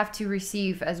 you have to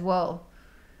receive as well.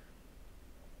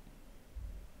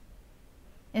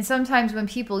 And sometimes when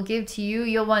people give to you,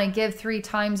 you'll want to give 3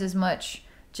 times as much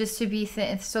just to be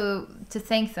to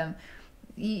thank them.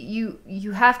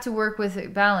 You have to work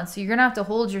with balance. So you're gonna have to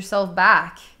hold yourself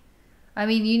back. I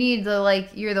mean, you need the, like,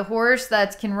 you're the horse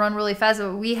that can run really fast,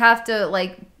 but we have to,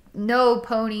 like, no,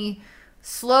 pony,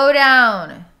 slow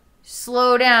down,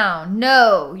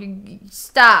 no,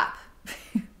 stop.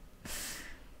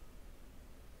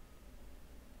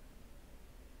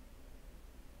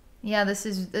 Yeah, this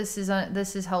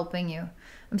is helping you.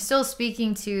 I'm still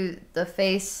speaking to the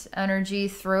face, energy,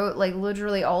 throat, like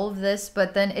literally all of this,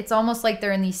 but then it's almost like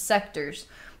they're in these sectors.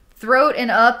 Throat and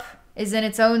up is in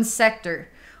its own sector.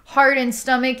 Heart and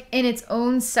stomach in its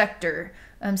own sector.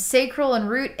 Sacral and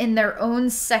root in their own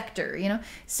sector, you know?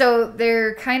 So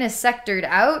they're kind of sectored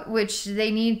out, which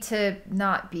they need to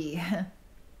not be.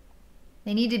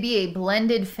 They need to be a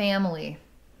blended family.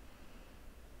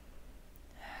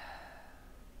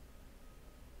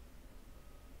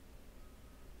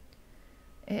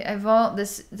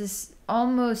 This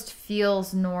almost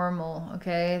feels normal,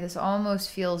 okay? This almost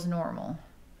feels normal.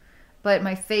 But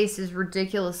my face is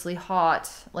ridiculously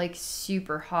hot, like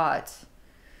super hot.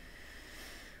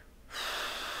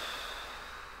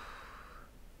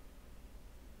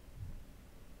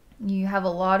 You have a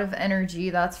lot of energy,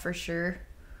 that's for sure.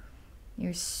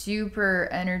 You're super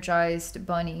energized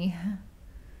bunny.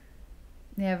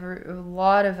 You have a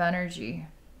lot of energy.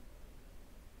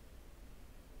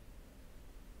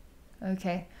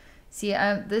 Okay, see,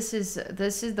 this is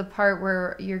the part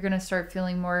where you're gonna start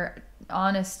feeling more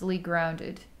honestly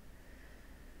grounded,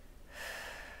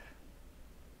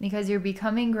 because you're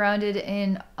becoming grounded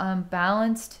in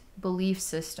balanced belief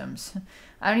systems.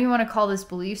 I don't even want to call this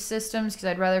belief systems, because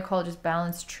I'd rather call it just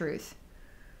balanced truth.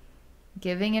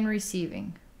 Giving and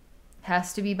receiving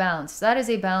has to be balanced. That is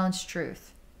a balanced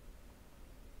truth.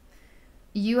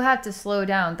 You have to slow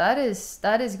down. That is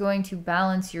going to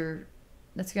balance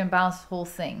that's going to balance the whole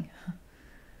thing.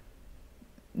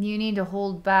 You need to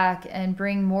hold back and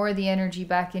bring more of the energy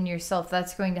back in yourself.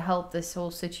 That's going to help this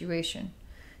whole situation.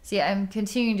 See, I'm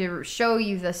continuing to show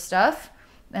you this stuff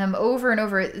over and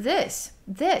over. This.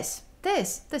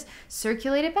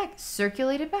 Circulate it back.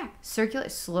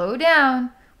 Circulate. Slow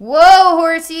down. Whoa,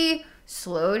 horsey.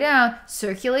 Slow down.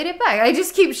 Circulate it back. I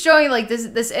just keep showing like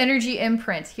this energy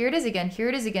imprint. Here it is again. Here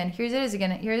it is again. Here it is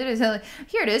again. Here it is.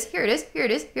 Here it is. Here it is. Here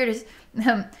it is. Here it is.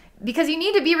 Because you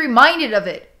need to be reminded of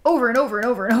it over and over and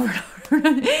over and over and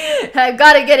over. I've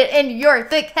got to get it in your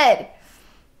thick head.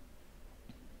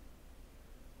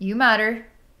 You matter.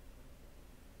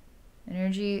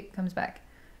 Energy comes back.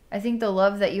 I think the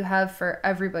love that you have for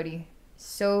everybody,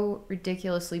 so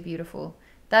ridiculously beautiful.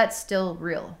 That's still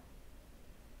real.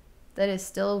 That is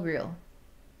still real.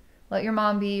 Let your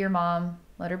mom be your mom.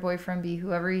 Let her boyfriend be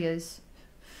whoever he is.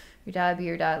 Your dad be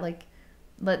your dad. Like,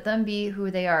 let them be who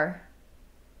they are.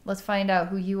 Let's find out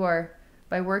who you are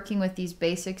by working with these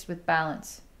basics with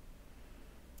balance.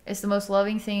 It's the most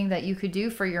loving thing that you could do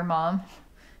for your mom,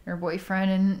 your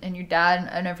boyfriend, and your dad,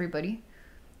 and everybody,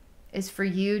 is for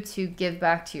you to give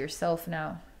back to yourself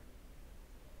now.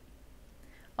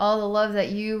 All the love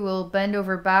that you will bend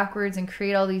over backwards and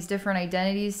create all these different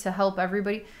identities to help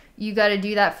everybody, you got to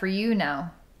do that for you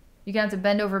now. You're going to have to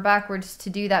bend over backwards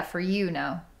to do that for you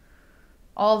now.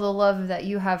 All the love that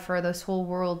you have for this whole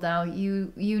world now,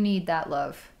 you need that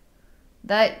love.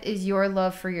 That is your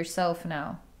love for yourself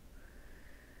now.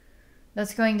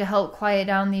 That's going to help quiet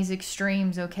down these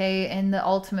extremes, okay? And the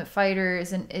ultimate fighter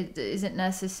isn't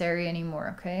necessary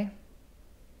anymore, okay?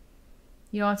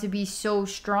 You don't have to be so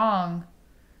strong,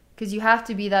 because you have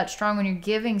to be that strong when you're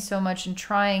giving so much and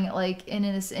trying like in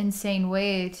this insane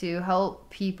way to help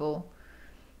people.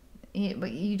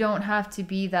 But you don't have to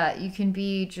be that. You can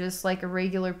be just like a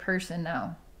regular person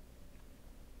now.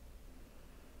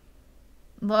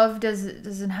 Love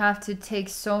doesn't have to take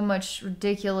so much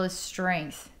ridiculous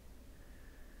strength.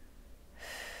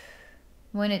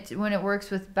 When it works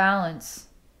with balance,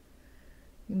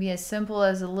 it can be as simple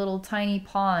as a little tiny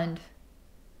pond.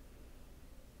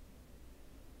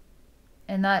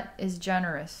 And that is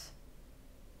generous.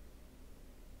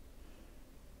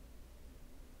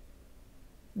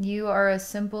 You are a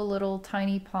simple little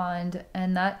tiny pond,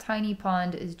 and that tiny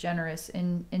pond is generous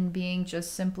in being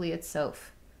just simply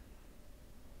itself.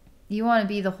 You want to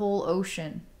be the whole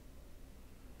ocean.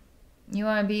 You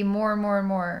want to be more and more and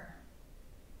more.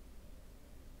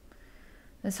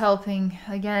 It's helping.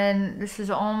 Again, this is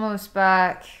almost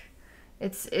back.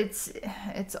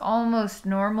 It's almost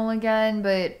normal again,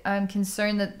 but I'm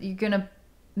concerned that you're going to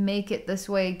make it this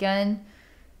way again.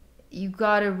 You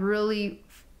got to really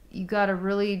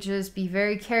just be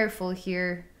very careful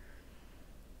here.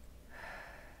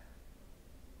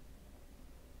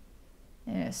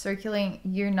 Yeah, circulating,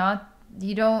 you're not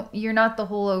the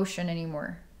whole ocean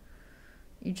anymore.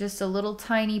 You're just a little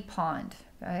tiny pond,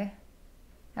 okay?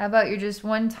 How about you're just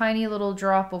one tiny little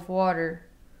drop of water?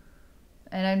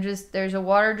 And there's a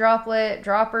water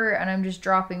dropper, and I'm just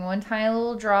dropping one tiny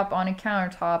little drop on a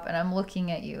countertop, and I'm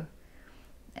looking at you.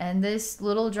 And this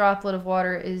little droplet of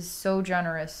water is so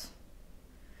generous.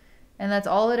 And that's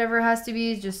all it ever has to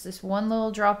be, is just this one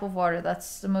little drop of water.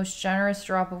 That's the most generous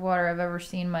drop of water I've ever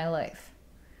seen in my life.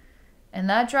 And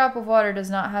that drop of water does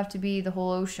not have to be the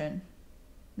whole ocean.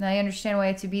 And I understand why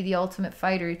it to be the ultimate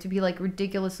fighter, to be like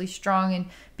ridiculously strong and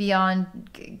beyond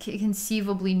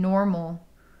conceivably normal.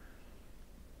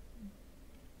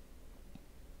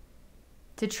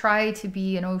 To try to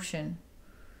be an ocean.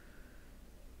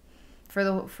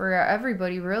 For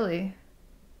everybody, really.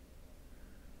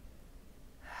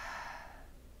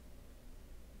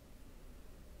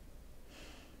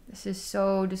 This is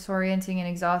so disorienting and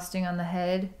exhausting on the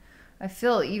head. I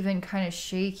feel even kind of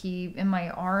shaky in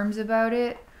my arms about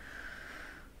it.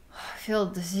 I feel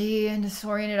dizzy and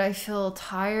disoriented. I feel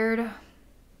tired.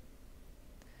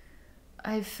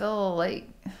 I feel like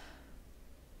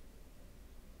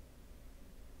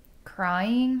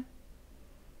crying.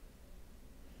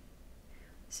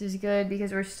 This is good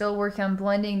because we're still working on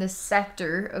blending the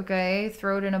sector, okay?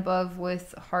 Throat and above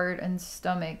with heart and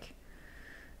stomach.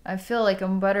 I feel like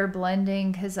I'm better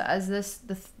blending because as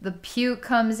the puke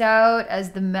comes out,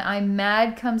 as the I'm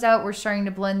mad comes out, we're starting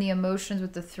to blend the emotions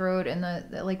with the throat, and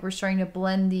like we're starting to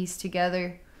blend these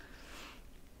together.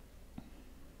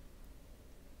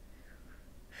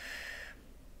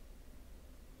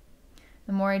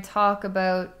 The more I talk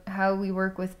about how we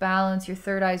work with balance, your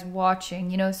third eye's watching,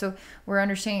 you know, so we're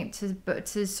understanding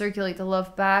to circulate the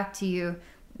love back to you.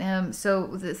 So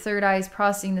the third eye is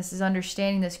processing this, is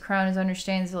understanding this, crown is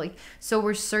understanding this, like, so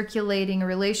we're circulating a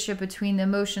relationship between the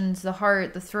emotions, the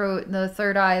heart, the throat, the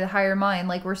third eye, the higher mind.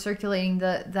 Like, we're circulating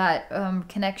that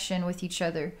connection with each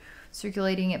other,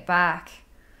 circulating it back.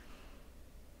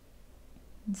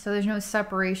 So there's no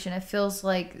separation. It feels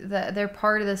like they're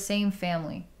part of the same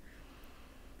family.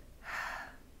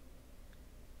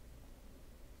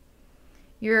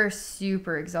 You're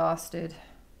super exhausted.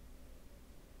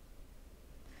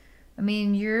 I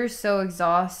mean, you're so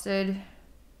exhausted.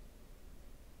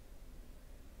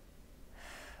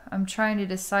 I'm trying to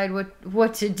decide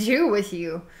what to do with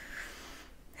you.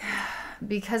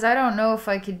 Because I don't know if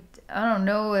I could, I don't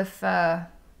know if, I'm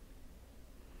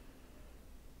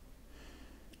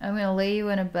going to lay you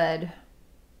in a bed.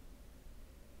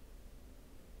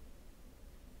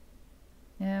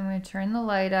 And I'm going to turn the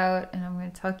light out and I'm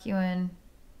going to tuck you in.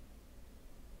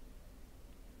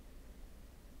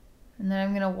 And then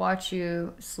I'm going to watch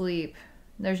you sleep.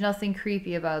 There's nothing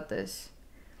creepy about this.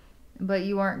 But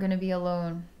you aren't going to be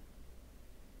alone.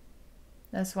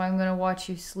 That's why I'm going to watch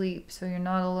you sleep, so you're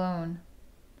not alone.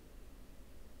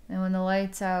 And when the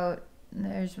light's out,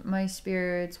 there's my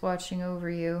spirits watching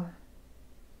over you.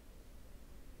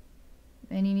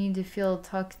 And you need to feel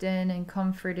tucked in and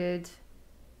comforted.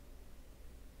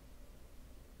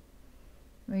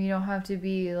 Where you don't have to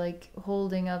be like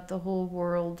holding up the whole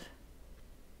world.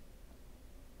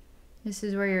 This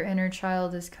is where your inner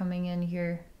child is coming in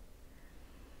here.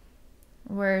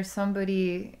 Where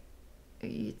somebody,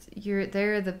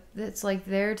 it's like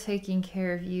they're taking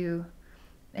care of you.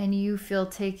 And you feel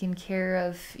taken care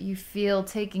of. You feel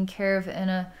taken care of in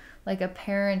a, like a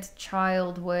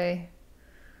parent-child way.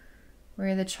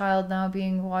 Where the child now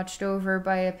being watched over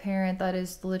by a parent that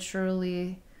is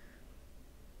literally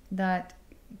that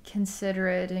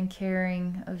considerate and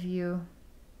caring of you.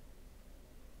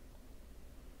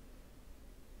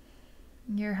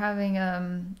 You're having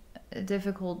a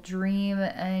difficult dream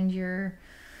and you're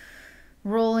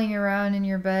rolling around in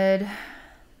your bed.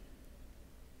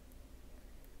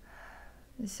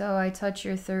 So I touch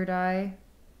your third eye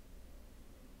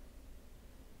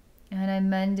and I'm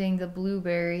mending the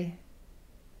blueberry.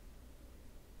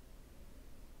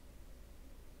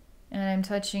 And I'm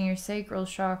touching your sacral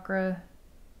chakra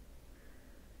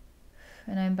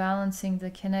and I'm balancing the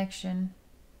connection.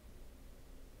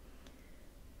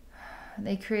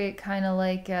 They create kind of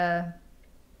like a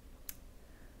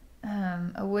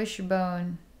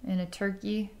wishbone in a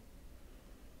turkey.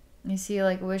 You see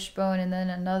like a wishbone and then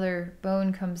another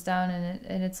bone comes down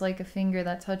and it's like a finger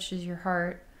that touches your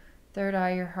heart. Third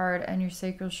eye, your heart, and your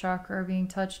sacral chakra are being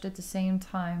touched at the same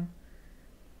time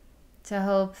to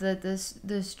help that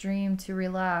this dream to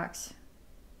relax.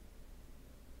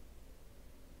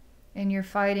 And you're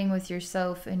fighting with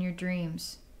yourself in your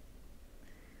dreams.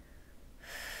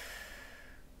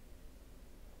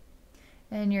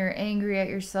 And you're angry at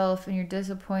yourself and you're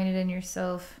disappointed in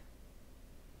yourself.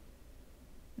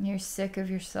 And you're sick of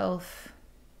yourself.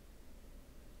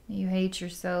 You hate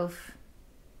yourself.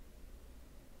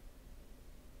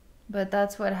 But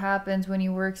that's what happens when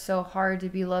you work so hard to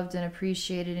be loved and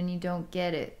appreciated and you don't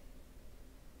get it.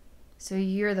 So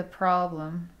you're the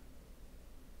problem.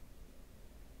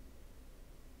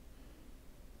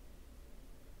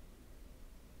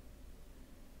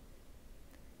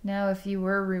 Now, if you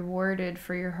were rewarded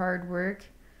for your hard work,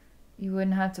 you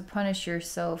wouldn't have to punish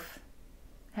yourself.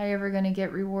 How are you ever going to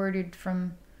get rewarded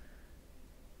from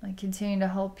like continuing to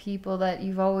help people that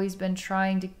you've always been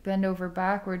trying to bend over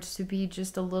backwards to be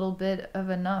just a little bit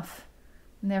of enough,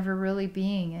 never really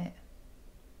being it?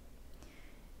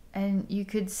 And you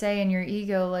could say in your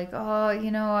ego like, oh, you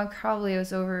know, I probably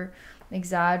was over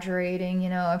exaggerating, you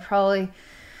know, I probably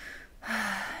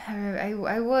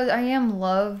I am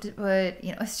loved, but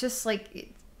you know, it's just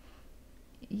like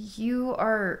you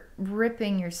are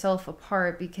ripping yourself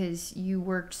apart because you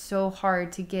worked so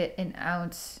hard to get an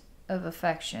ounce of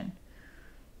affection,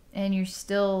 and you're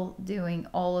still doing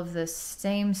all of this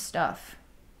same stuff.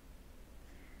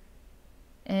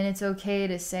 And it's okay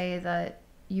to say that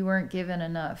you weren't given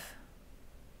enough,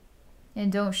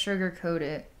 and don't sugarcoat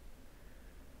it.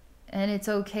 And it's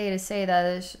okay to say that.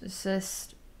 It's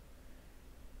just,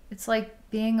 it's like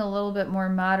being a little bit more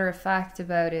matter of fact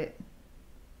about it.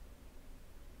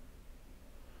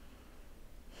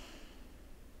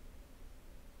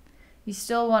 You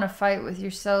still want to fight with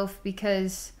yourself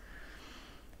because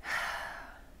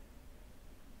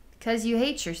you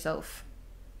hate yourself.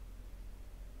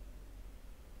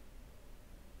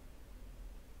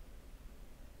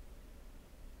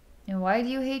 And why do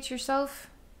you hate yourself?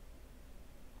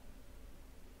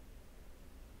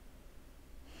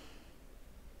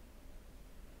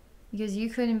 because you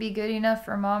couldn't be good enough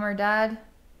for mom or dad,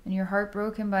 and you're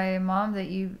heartbroken by a mom that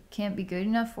you can't be good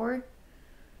enough for.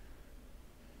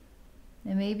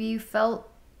 And maybe you felt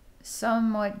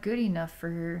somewhat good enough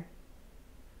for her.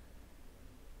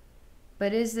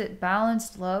 But is it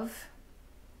balanced love?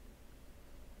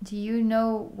 Do you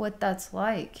know what that's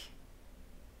like?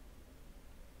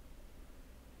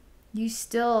 You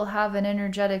still have an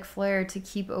energetic flare to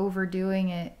keep overdoing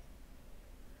it,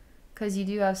 because you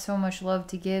do have so much love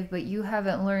to give, but you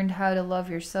haven't learned how to love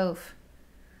yourself.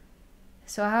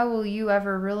 So how will you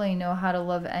ever really know how to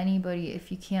love anybody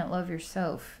if you can't love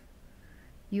yourself?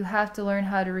 You have to learn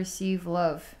how to receive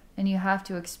love, and you have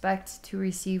to expect to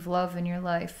receive love in your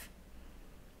life.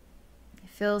 It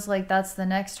feels like that's the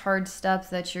next hard step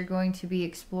that you're going to be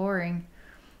exploring.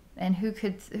 And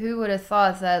who would have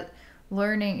thought that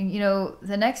learning,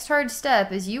 the next hard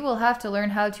step is you will have to learn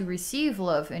how to receive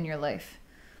love in your life.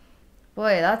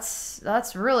 Boy,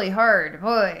 that's really hard.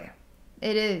 Boy,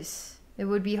 it is. It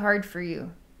would be hard for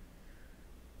you.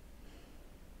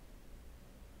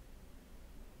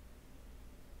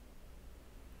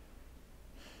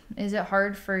 Is it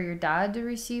hard for your dad to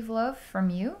receive love from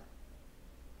you?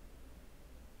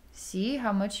 See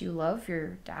how much you love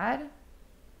your dad?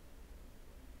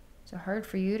 Is it hard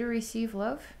for you to receive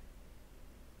love?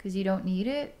 Because you don't need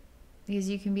it? Because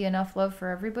you can be enough love for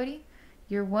everybody?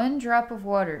 You're one drop of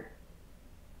water.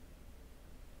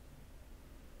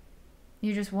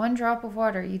 You're just one drop of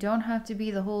water. You don't have to be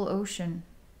the whole ocean.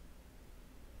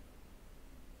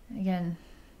 Again,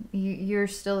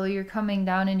 you're coming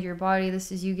down into your body.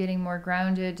 This is you getting more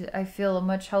grounded. I feel a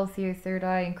much healthier third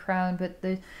eye and crown, but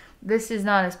this is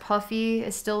not as puffy.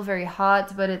 It's still very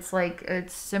hot, but it's like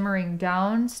it's simmering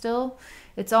down still.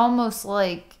 It's almost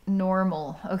like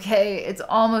normal, okay? It's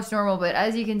almost normal, but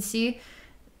as you can see,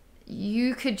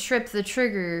 you could trip the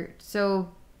trigger.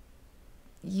 So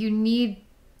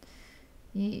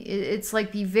it's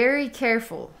like, be very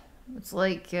careful. It's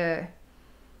like you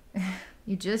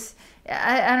just,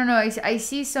 I don't know, I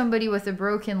see somebody with a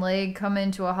broken leg come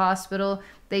into a hospital.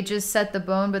 They just set the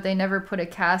bone, but they never put a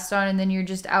cast on, and then you're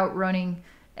just out running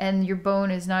and your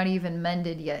bone is not even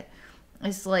mended yet.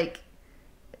 It's like,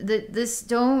 this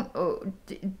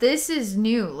is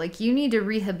new. Like, you need to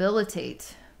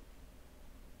rehabilitate.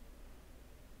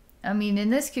 I mean,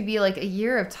 and this could be like a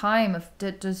year of time of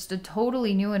just a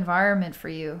totally new environment for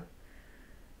you.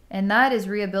 And that is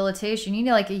rehabilitation. You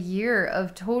need like a year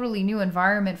of totally new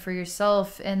environment for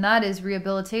yourself. And that is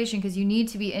rehabilitation, because you need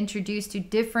to be introduced to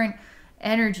different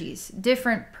energies,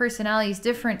 different personalities,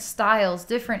 different styles,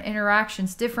 different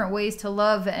interactions, different ways to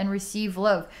love and receive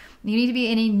love. You need to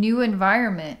be in a new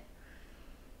environment.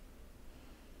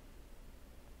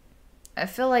 I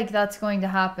feel like that's going to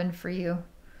happen for you.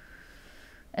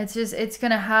 It's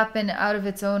going to happen out of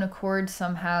its own accord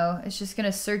somehow. It's just going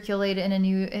to circulate in a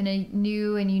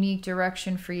new and unique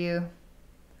direction for you.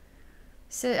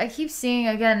 So I keep seeing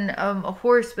again a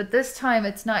horse, but this time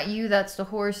it's not you that's the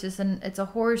horse. It's a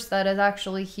horse that is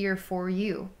actually here for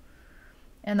you.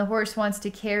 And the horse wants to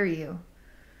carry you.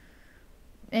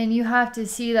 And you have to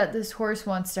see that this horse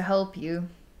wants to help you.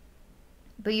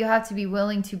 But you have to be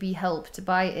willing to be helped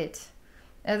by it.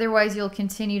 Otherwise, you'll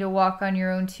continue to walk on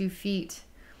your own 2 feet.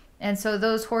 And so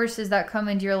those horses that come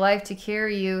into your life to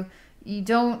carry you, you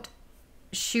don't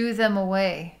shoo them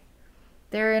away.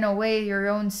 They're in a way your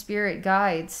own spirit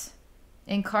guides.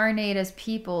 Incarnate as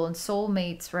people and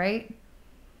soulmates, right?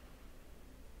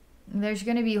 There's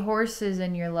going to be horses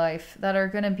in your life that are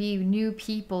going to be new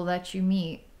people that you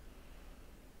meet.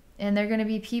 And they're going to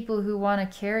be people who want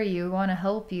to carry you, who want to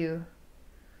help you.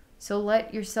 So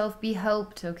let yourself be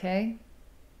helped, okay?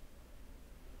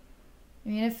 I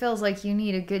mean, it feels like you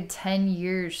need a good 10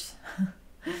 years.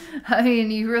 I mean,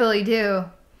 you really do.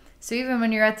 So even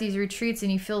when you're at these retreats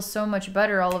and you feel so much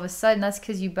better all of a sudden, that's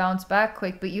because you bounce back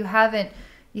quick, but you haven't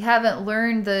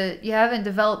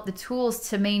developed the tools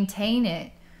to maintain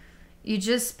it. You're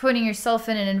just putting yourself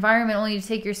in an environment only to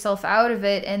take yourself out of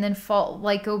it and then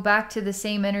go back to the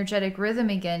same energetic rhythm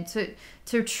again.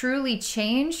 To truly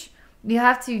change, you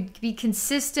have to be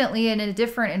consistently in a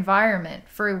different environment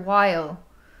for a while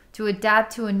to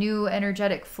adapt to a new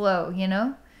energetic flow, you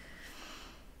know?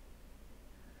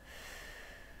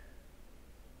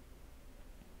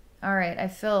 All right,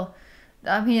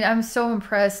 I'm so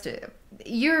impressed.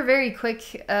 You're very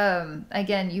quick.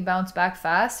 Again, you bounce back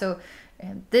fast. So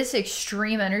this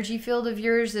extreme energy field of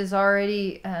yours is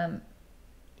already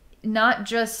not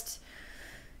just,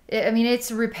 it's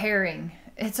repairing.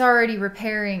 It's already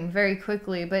repairing very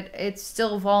quickly, but it's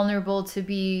still vulnerable to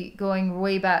be going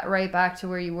right back to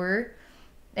where you were.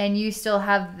 And you still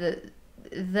have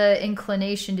the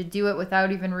inclination to do it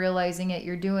without even realizing it.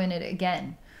 You're doing it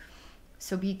again.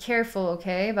 So be careful,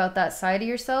 okay, about that side of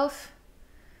yourself.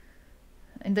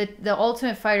 And the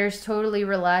ultimate fighter is totally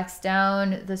relaxed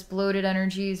down. This bloated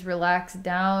energy is relaxed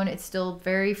down. It's still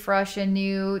very fresh and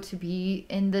new to be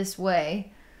in this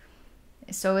way.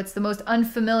 So it's the most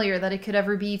unfamiliar that it could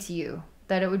ever be to you,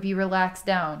 that it would be relaxed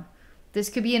down. This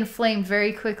could be inflamed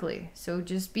very quickly. So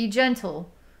just be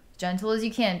gentle as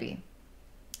you can be.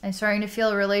 I'm starting to feel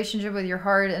a relationship with your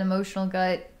heart and emotional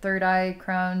gut, third eye,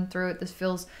 crown, throat. This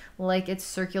feels like it's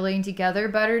circulating together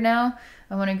better now.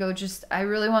 I want to go I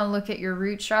really want to look at your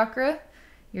root chakra,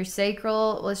 your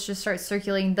sacral. Let's just start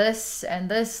circulating this and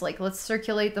this. Like, let's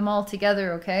circulate them all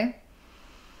together, okay?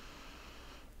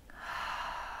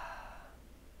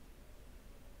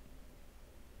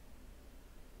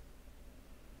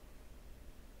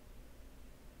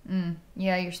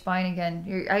 Yeah, your spine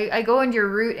again. I go into your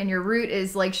root, and your root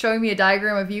is like showing me a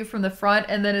diagram of you from the front,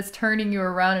 and then it's turning you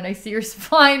around, and I see your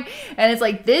spine, and it's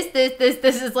like this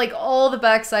is like all the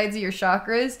back sides of your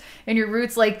chakras, and your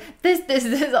root's like this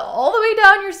all the way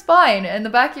down your spine and the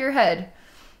back of your head.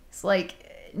 It's like,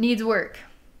 it needs work.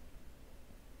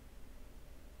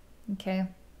 Okay,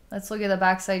 let's look at the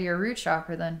back side of your root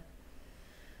chakra then.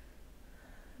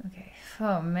 Okay,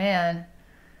 oh man.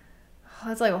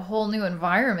 Oh, it's like a whole new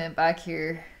environment back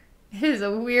here. It is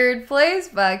a weird place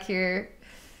back here.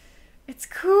 It's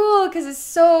cool because it's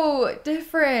so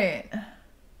different.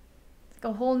 It's like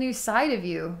a whole new side of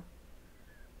you.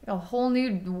 Like a whole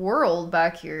new world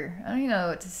back here. I don't even know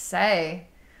what to say.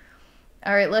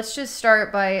 All right, let's just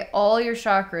start by all your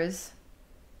chakras.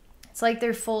 It's like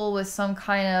they're full with some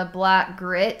kind of black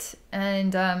grit,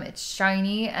 and it's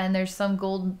shiny, and there's some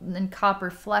gold and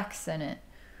copper flecks in it.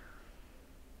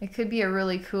 It could be a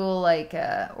really cool, like,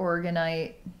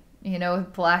 organite, you know,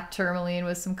 with black tourmaline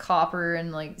with some copper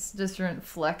and, like, different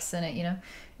flecks in it, you know.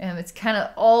 And it's kind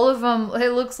of all of them.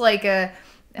 It looks like a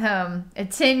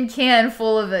tin can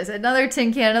full of this. Another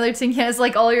tin can, another tin can. It's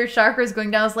like all your chakras going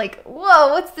down. It's like, whoa,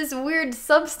 what's this weird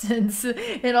substance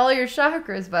in all your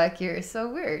chakras back here? It's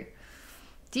so weird.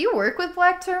 Do you work with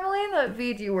black tourmaline? Do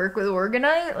you work with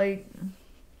organite? Like...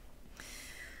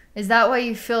 Is that why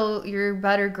you feel you're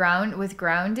better with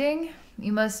grounding?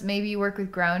 You must maybe work with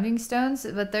grounding stones,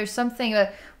 but there's something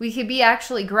that we could be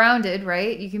actually grounded,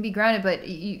 right? You can be grounded, but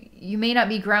you may not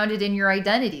be grounded in your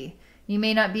identity. You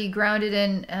may not be grounded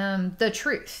in the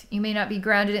truth. You may not be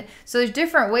grounded in... So there's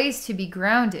different ways to be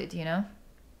grounded, you know?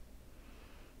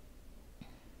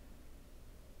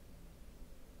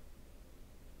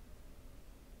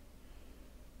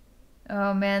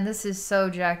 Oh man, this is so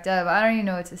jacked up. I don't even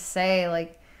know what to say.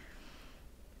 Like,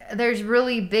 there's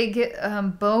really big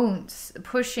bones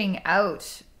pushing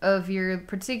out of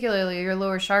particularly your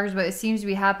lower chakras, but it seems to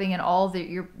be happening in all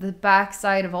the back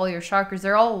side of all your chakras.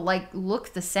 They're all like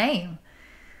look the same,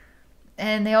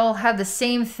 and they all have the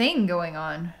same thing going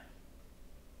on.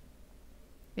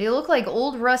 They look like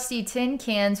old rusty tin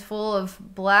cans full of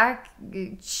black,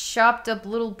 chopped up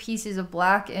little pieces of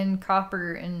black and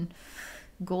copper and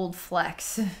gold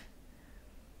flecks.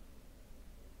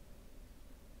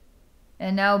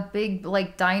 And now big,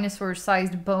 like,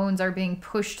 dinosaur-sized bones are being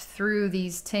pushed through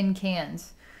these tin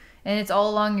cans. And it's all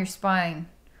along your spine.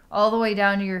 All the way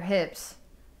down to your hips.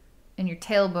 And your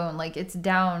tailbone. Like, it's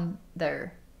down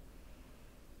there.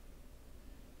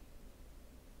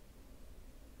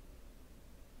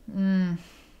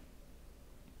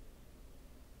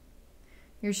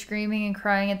 You're screaming and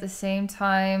crying at the same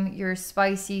time. Your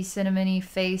spicy, cinnamony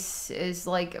face is,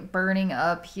 like, burning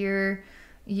up here.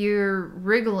 You're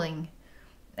wriggling.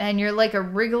 And you're like a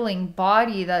wriggling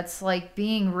body that's like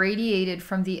being radiated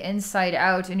from the inside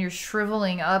out, and you're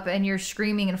shriveling up, and you're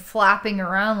screaming and flapping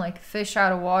around like a fish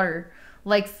out of water,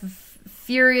 like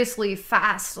furiously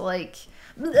fast, like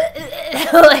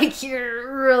like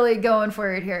you're really going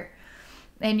for it here.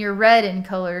 And you're red in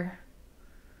color.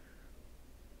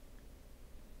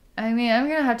 I mean, I'm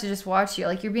gonna have to just watch you.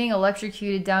 Like, you're being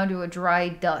electrocuted down to a dry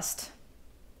dust.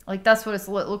 Like, that's what it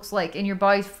looks like. And your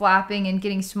body's flapping and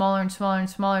getting smaller and smaller and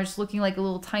smaller. Just looking like a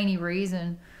little tiny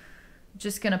raisin.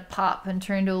 Just gonna pop and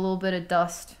turn to a little bit of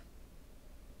dust.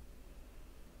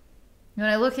 When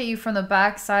I look at you from the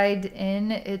back side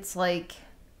in, it's like...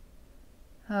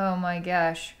 Oh my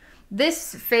gosh.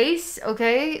 This face,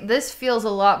 okay, this feels a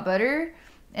lot better.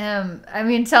 I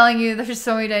mean, telling you there's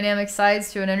so many dynamic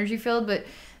sides to an energy field, but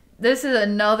this is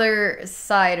another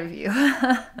side of you.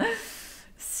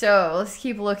 So let's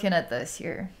keep looking at this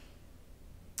here.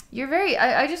 You're very,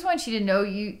 I just want you to know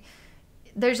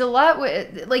there's a lot,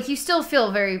 like, you still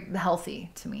feel very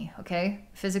healthy to me, okay?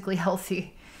 Physically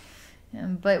healthy.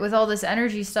 But with all this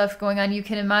energy stuff going on, you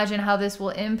can imagine how this will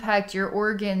impact your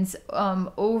organs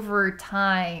over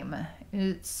time.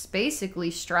 It's basically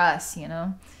stress, you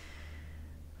know?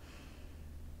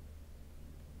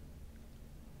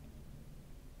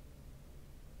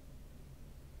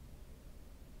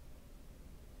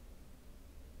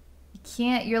 You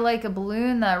can't, you're like a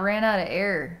balloon that ran out of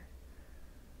air.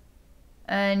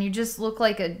 And you just look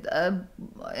like a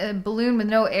balloon with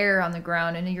no air on the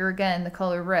ground, and you're again the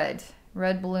color red.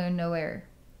 Red balloon, no air.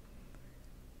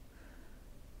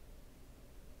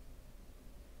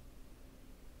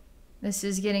 This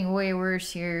is getting way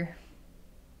worse here.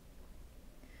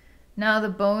 Now the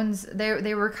bones,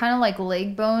 they were kind of like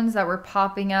leg bones that were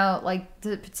popping out, like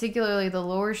particularly the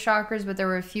lower chakras, but there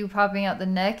were a few popping out the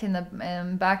neck and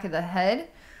the back of the head,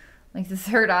 like the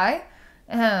third eye.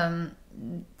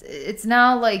 It's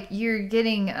now like you're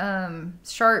getting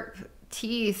sharp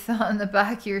teeth on the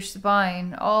back of your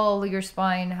spine. All your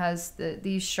spine has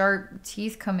these sharp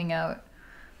teeth coming out,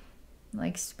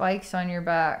 like spikes on your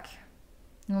back.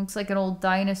 It looks like an old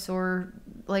dinosaur,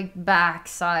 like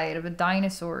backside of a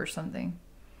dinosaur or something.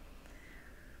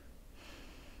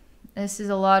 This is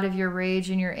a lot of your rage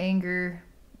and your anger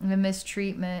and the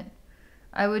mistreatment.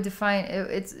 I would define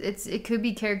it, it could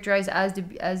be characterized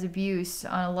as abuse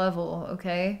on a level,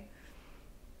 okay?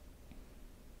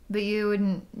 But you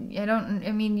wouldn't,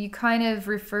 I mean, you kind of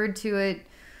referred to it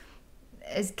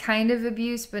as kind of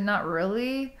abuse, but not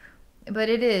really. But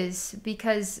it is,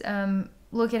 because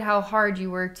look at how hard you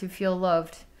work to feel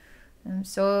loved.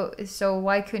 So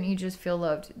why couldn't you just feel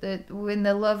loved? When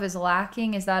the love is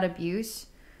lacking, is that abuse?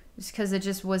 Just because it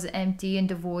just was empty and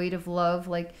devoid of love,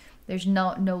 like there's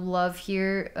no love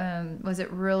here. Was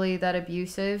it really that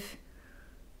abusive?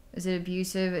 Is it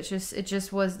abusive? It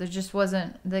just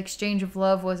wasn't, the exchange of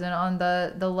love wasn't on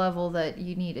the level that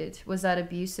you needed. Was that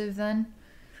abusive then?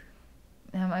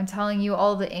 I'm telling you,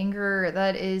 all the anger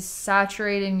that is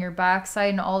saturating your backside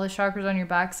and all the chakras on your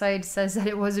backside says that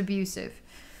it was abusive.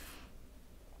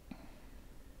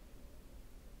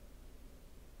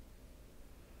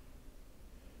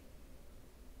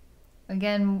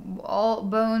 Again, all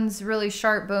bones, really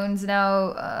sharp bones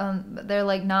now, they're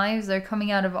like knives. They're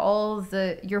coming out of all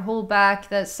your whole back.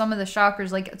 That some of the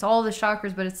chakras, like it's all the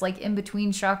chakras, but it's like in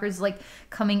between chakras, like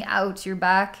coming out your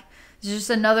back. It's just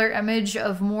another image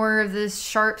of more of this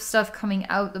sharp stuff coming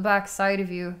out the back side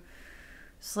of you.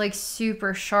 It's like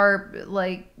super sharp,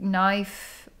 like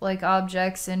knife, like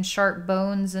objects and sharp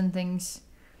bones and things.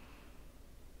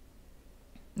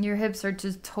 Your hips are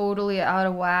just totally out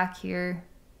of whack here.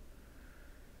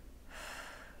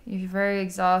 You're very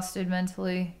exhausted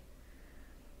mentally.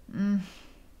 You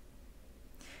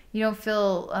don't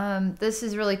feel, this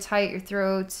is really tight, your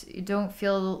throat. You don't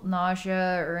feel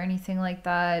nausea or anything like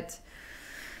that.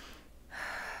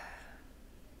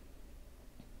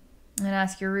 And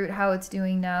ask your root how it's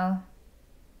doing now.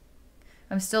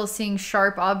 I'm still seeing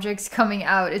sharp objects coming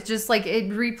out. It's just like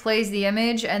it replays the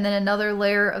image and then another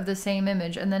layer of the same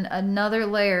image and then another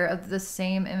layer of the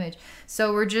same image.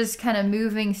 So we're just kind of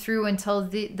moving through until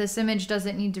this image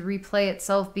doesn't need to replay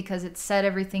itself because it said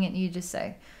everything it needed to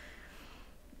say.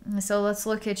 So let's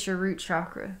look at your root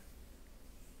chakra.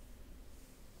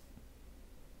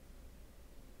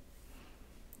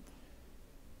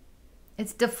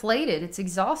 It's deflated. It's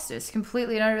exhausted. It's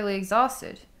completely and utterly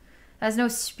exhausted. It has no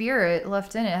spirit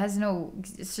left in it. It has no,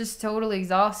 it's just totally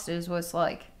exhausted is what it's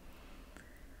like.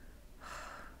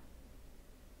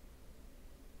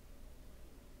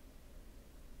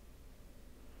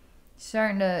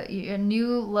 Starting to, a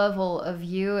new level of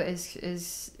you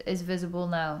is visible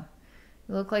now.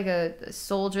 You look like a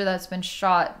soldier that's been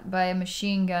shot by a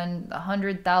machine gun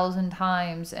 100,000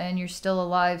 times and you're still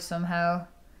alive somehow.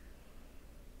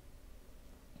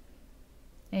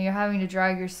 And you're having to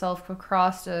drag yourself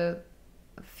across a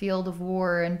field of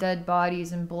war and dead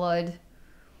bodies and blood.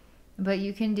 But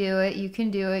you can do it, you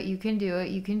can do it, you can do it,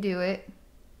 you can do it.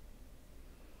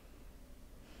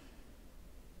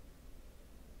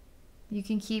 You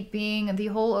can keep being the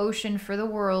whole ocean for the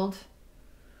world.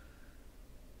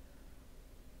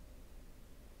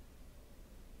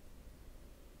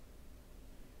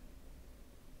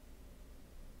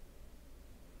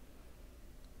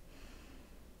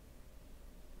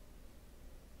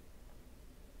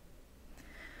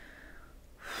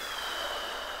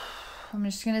 I'm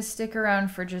just going to stick around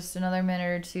for just another minute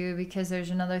or two because there's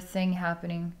another thing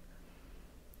happening.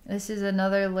 This is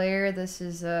another layer. This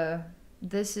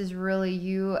is really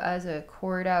you as a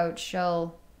cored out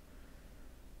shell.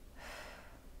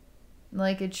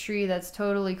 Like a tree that's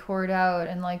totally cored out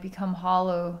and like become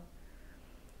hollow.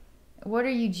 What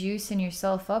are you juicing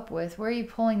yourself up with? Where are you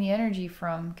pulling the energy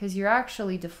from? Because you're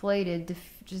actually deflated,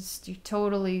 you're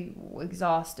totally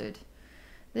exhausted.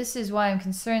 This is why I'm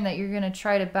concerned that you're going to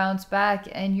try to bounce back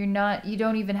and you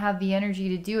don't even have the energy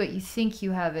to do it. You think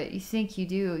you have it. You think you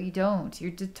do. You don't.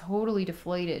 You're totally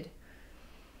deflated.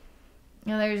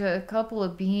 Now, there's a couple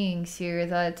of beings here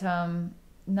that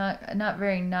not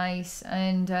very nice,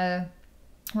 and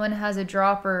one has a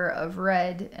dropper of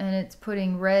red, and it's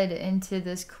putting red into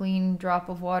this clean drop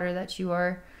of water that you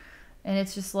are, and it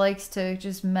just likes to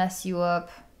just mess you up.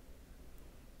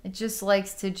 It just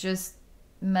likes to just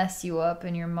mess you up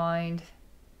in your mind.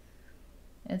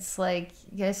 It's like,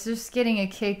 it's just getting a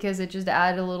kick as it just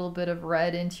add a little bit of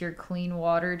red into your clean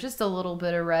water, just a little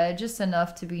bit of red, just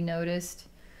enough to be noticed,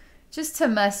 just to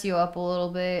mess you up a little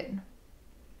bit.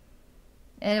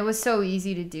 And it was so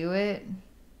easy to do it,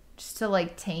 just to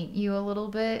like taint you a little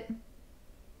bit.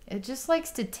 It just likes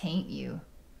to taint you.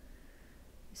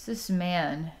 It's this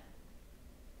man.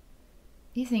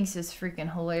 He thinks it's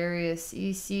freaking hilarious.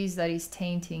 He sees that he's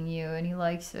tainting you and he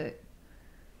likes it.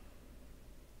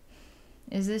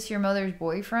 Is this your mother's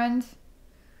boyfriend?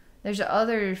 There's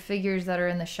other figures that are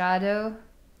in the shadow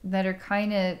that are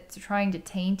kind of trying to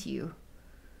taint you.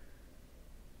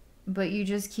 But you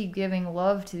just keep giving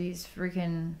love to these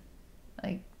freaking,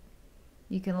 like,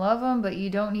 you can love them, but you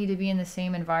don't need to be in the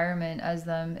same environment as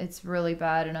them. It's really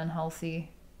bad and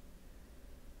unhealthy.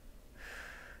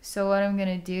 So what I'm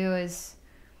going to do is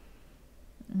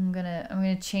I'm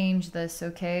gonna change this,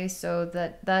 okay? So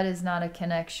that is not a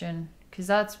connection, because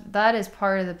that is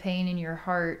part of the pain in your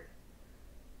heart.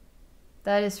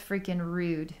 That is freaking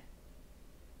rude.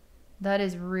 That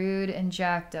is rude and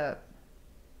jacked up.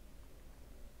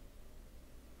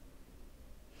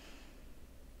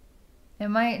 It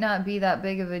might not be that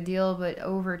big of a deal, but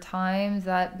over time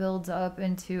that builds up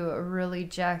into a really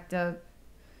jacked up.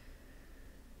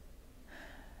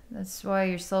 That's why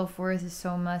your self-worth is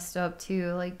so messed up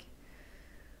too. Like,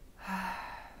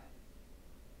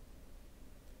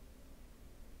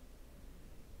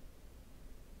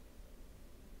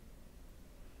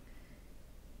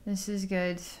 this is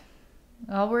good.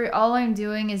 All I'm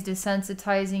doing is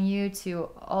desensitizing you to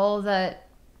all that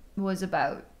was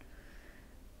about.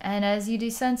 And as you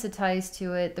desensitize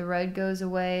to it, the red goes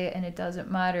away and it doesn't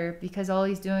matter, because all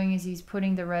he's doing is he's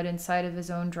putting the red inside of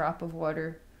his own drop of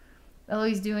water. All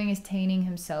he's doing is tainting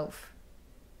himself.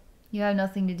 You have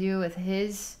nothing to do with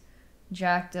his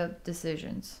jacked up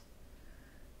decisions.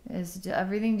 It's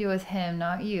everything to do with him,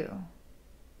 not you.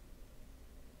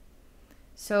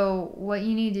 So what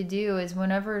you need to do is,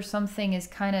 whenever something is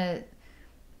kind of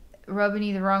rubbing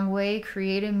you the wrong way,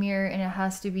 create a mirror, and it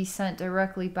has to be sent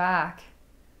directly back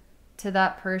to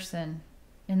that person.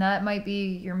 And that might be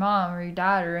your mom or your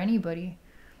dad or anybody,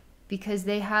 because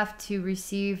they have to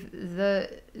receive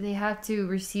the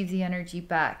energy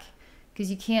back, because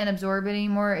you can't absorb it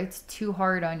anymore. It's too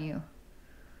hard on you.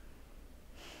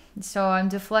 So I'm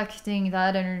deflecting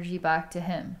that energy back to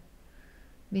him,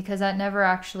 because that never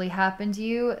actually happened to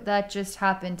you. That just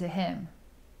happened to him.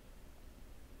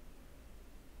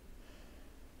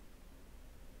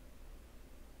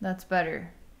 That's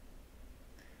better.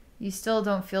 You still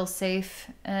don't feel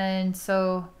safe, and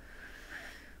so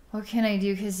what can I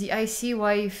do? Because I see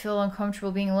why you feel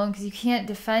uncomfortable being alone, because you can't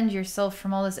defend yourself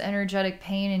from all this energetic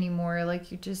pain anymore. Like,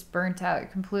 you're just burnt out.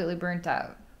 You're completely burnt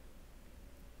out.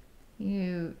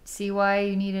 You see why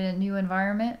you need a new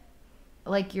environment?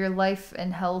 Like, your life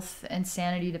and health and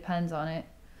sanity depends on it.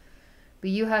 But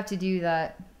you have to do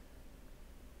that.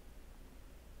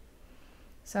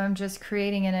 So I'm just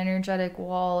creating an energetic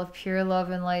wall of pure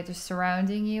love and light just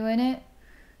surrounding you in it,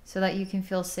 so that you can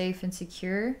feel safe and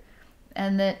secure.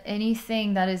 And that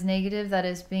anything that is negative that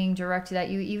is being directed at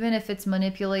you, even if it's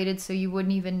manipulated so you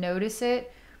wouldn't even notice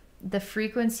it, the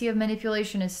frequency of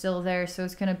manipulation is still there. So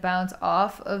it's going to bounce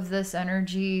off of this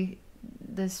energy,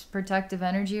 this protective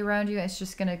energy around you. It's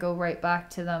just going to go right back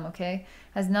to them, okay?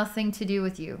 Has nothing to do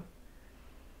with you.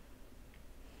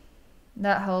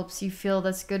 That helps you feel,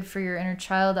 that's good for your inner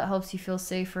child. That helps you feel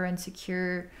safer and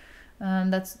secure.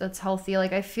 That's healthy.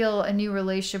 Like, I feel a new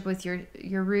relationship with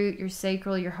your root, your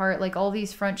sacral, your heart, like all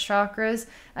these front chakras.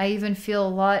 I even feel a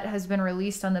lot has been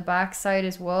released on the back side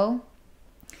as well.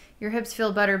 Your hips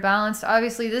feel better balanced.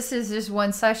 Obviously, this is just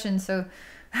one session, so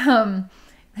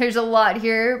there's a lot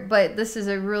here, but this is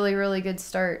a really, really good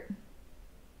start.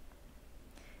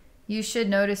 You should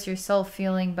notice yourself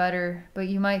feeling better, but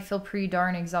you might feel pretty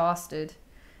darn exhausted.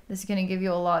 This is going to give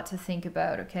you a lot to think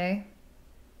about, okay?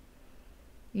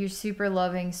 You're super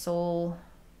loving soul,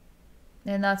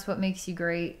 and that's what makes you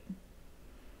great.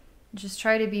 Just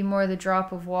try to be more the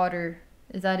drop of water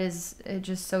that is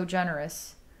just so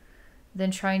generous than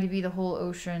trying to be the whole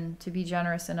ocean to be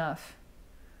generous enough.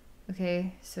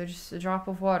 Okay, so just a drop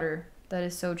of water that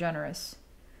is so generous.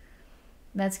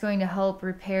 That's going to help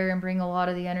repair and bring a lot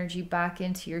of the energy back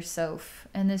into yourself.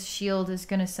 And this shield is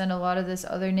going to send a lot of this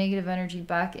other negative energy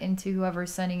back into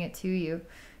whoever's sending it to you.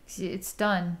 It's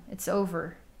done. It's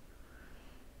over.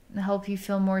 And help you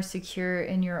feel more secure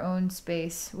in your own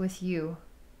space with you.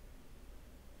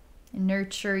 And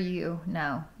nurture you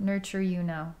now. Nurture you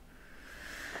now.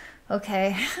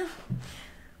 Okay.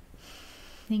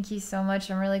 Thank you so much.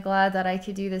 I'm really glad that I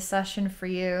could do this session for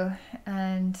you.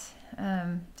 And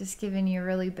just giving you a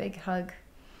really big hug.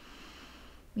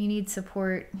 You need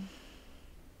support.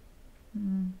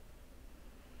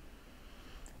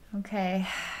 Okay.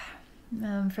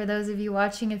 For those of you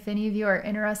watching, if any of you are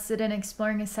interested in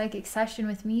exploring a psychic session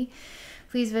with me,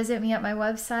 please visit me at my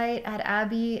website at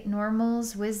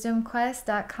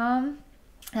abbeynormalswisdomquest.com.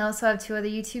 I also have 2 other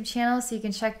YouTube channels, so you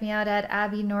can check me out at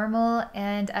Abbey Normal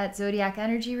and at Zodiac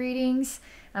Energy Readings.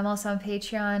 I'm also on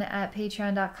Patreon at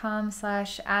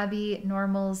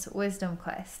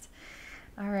patreon.com/abbeynormalswisdomquest.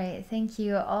 All right, thank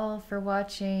you all for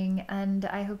watching, and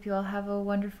I hope you all have a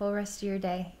wonderful rest of your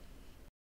day.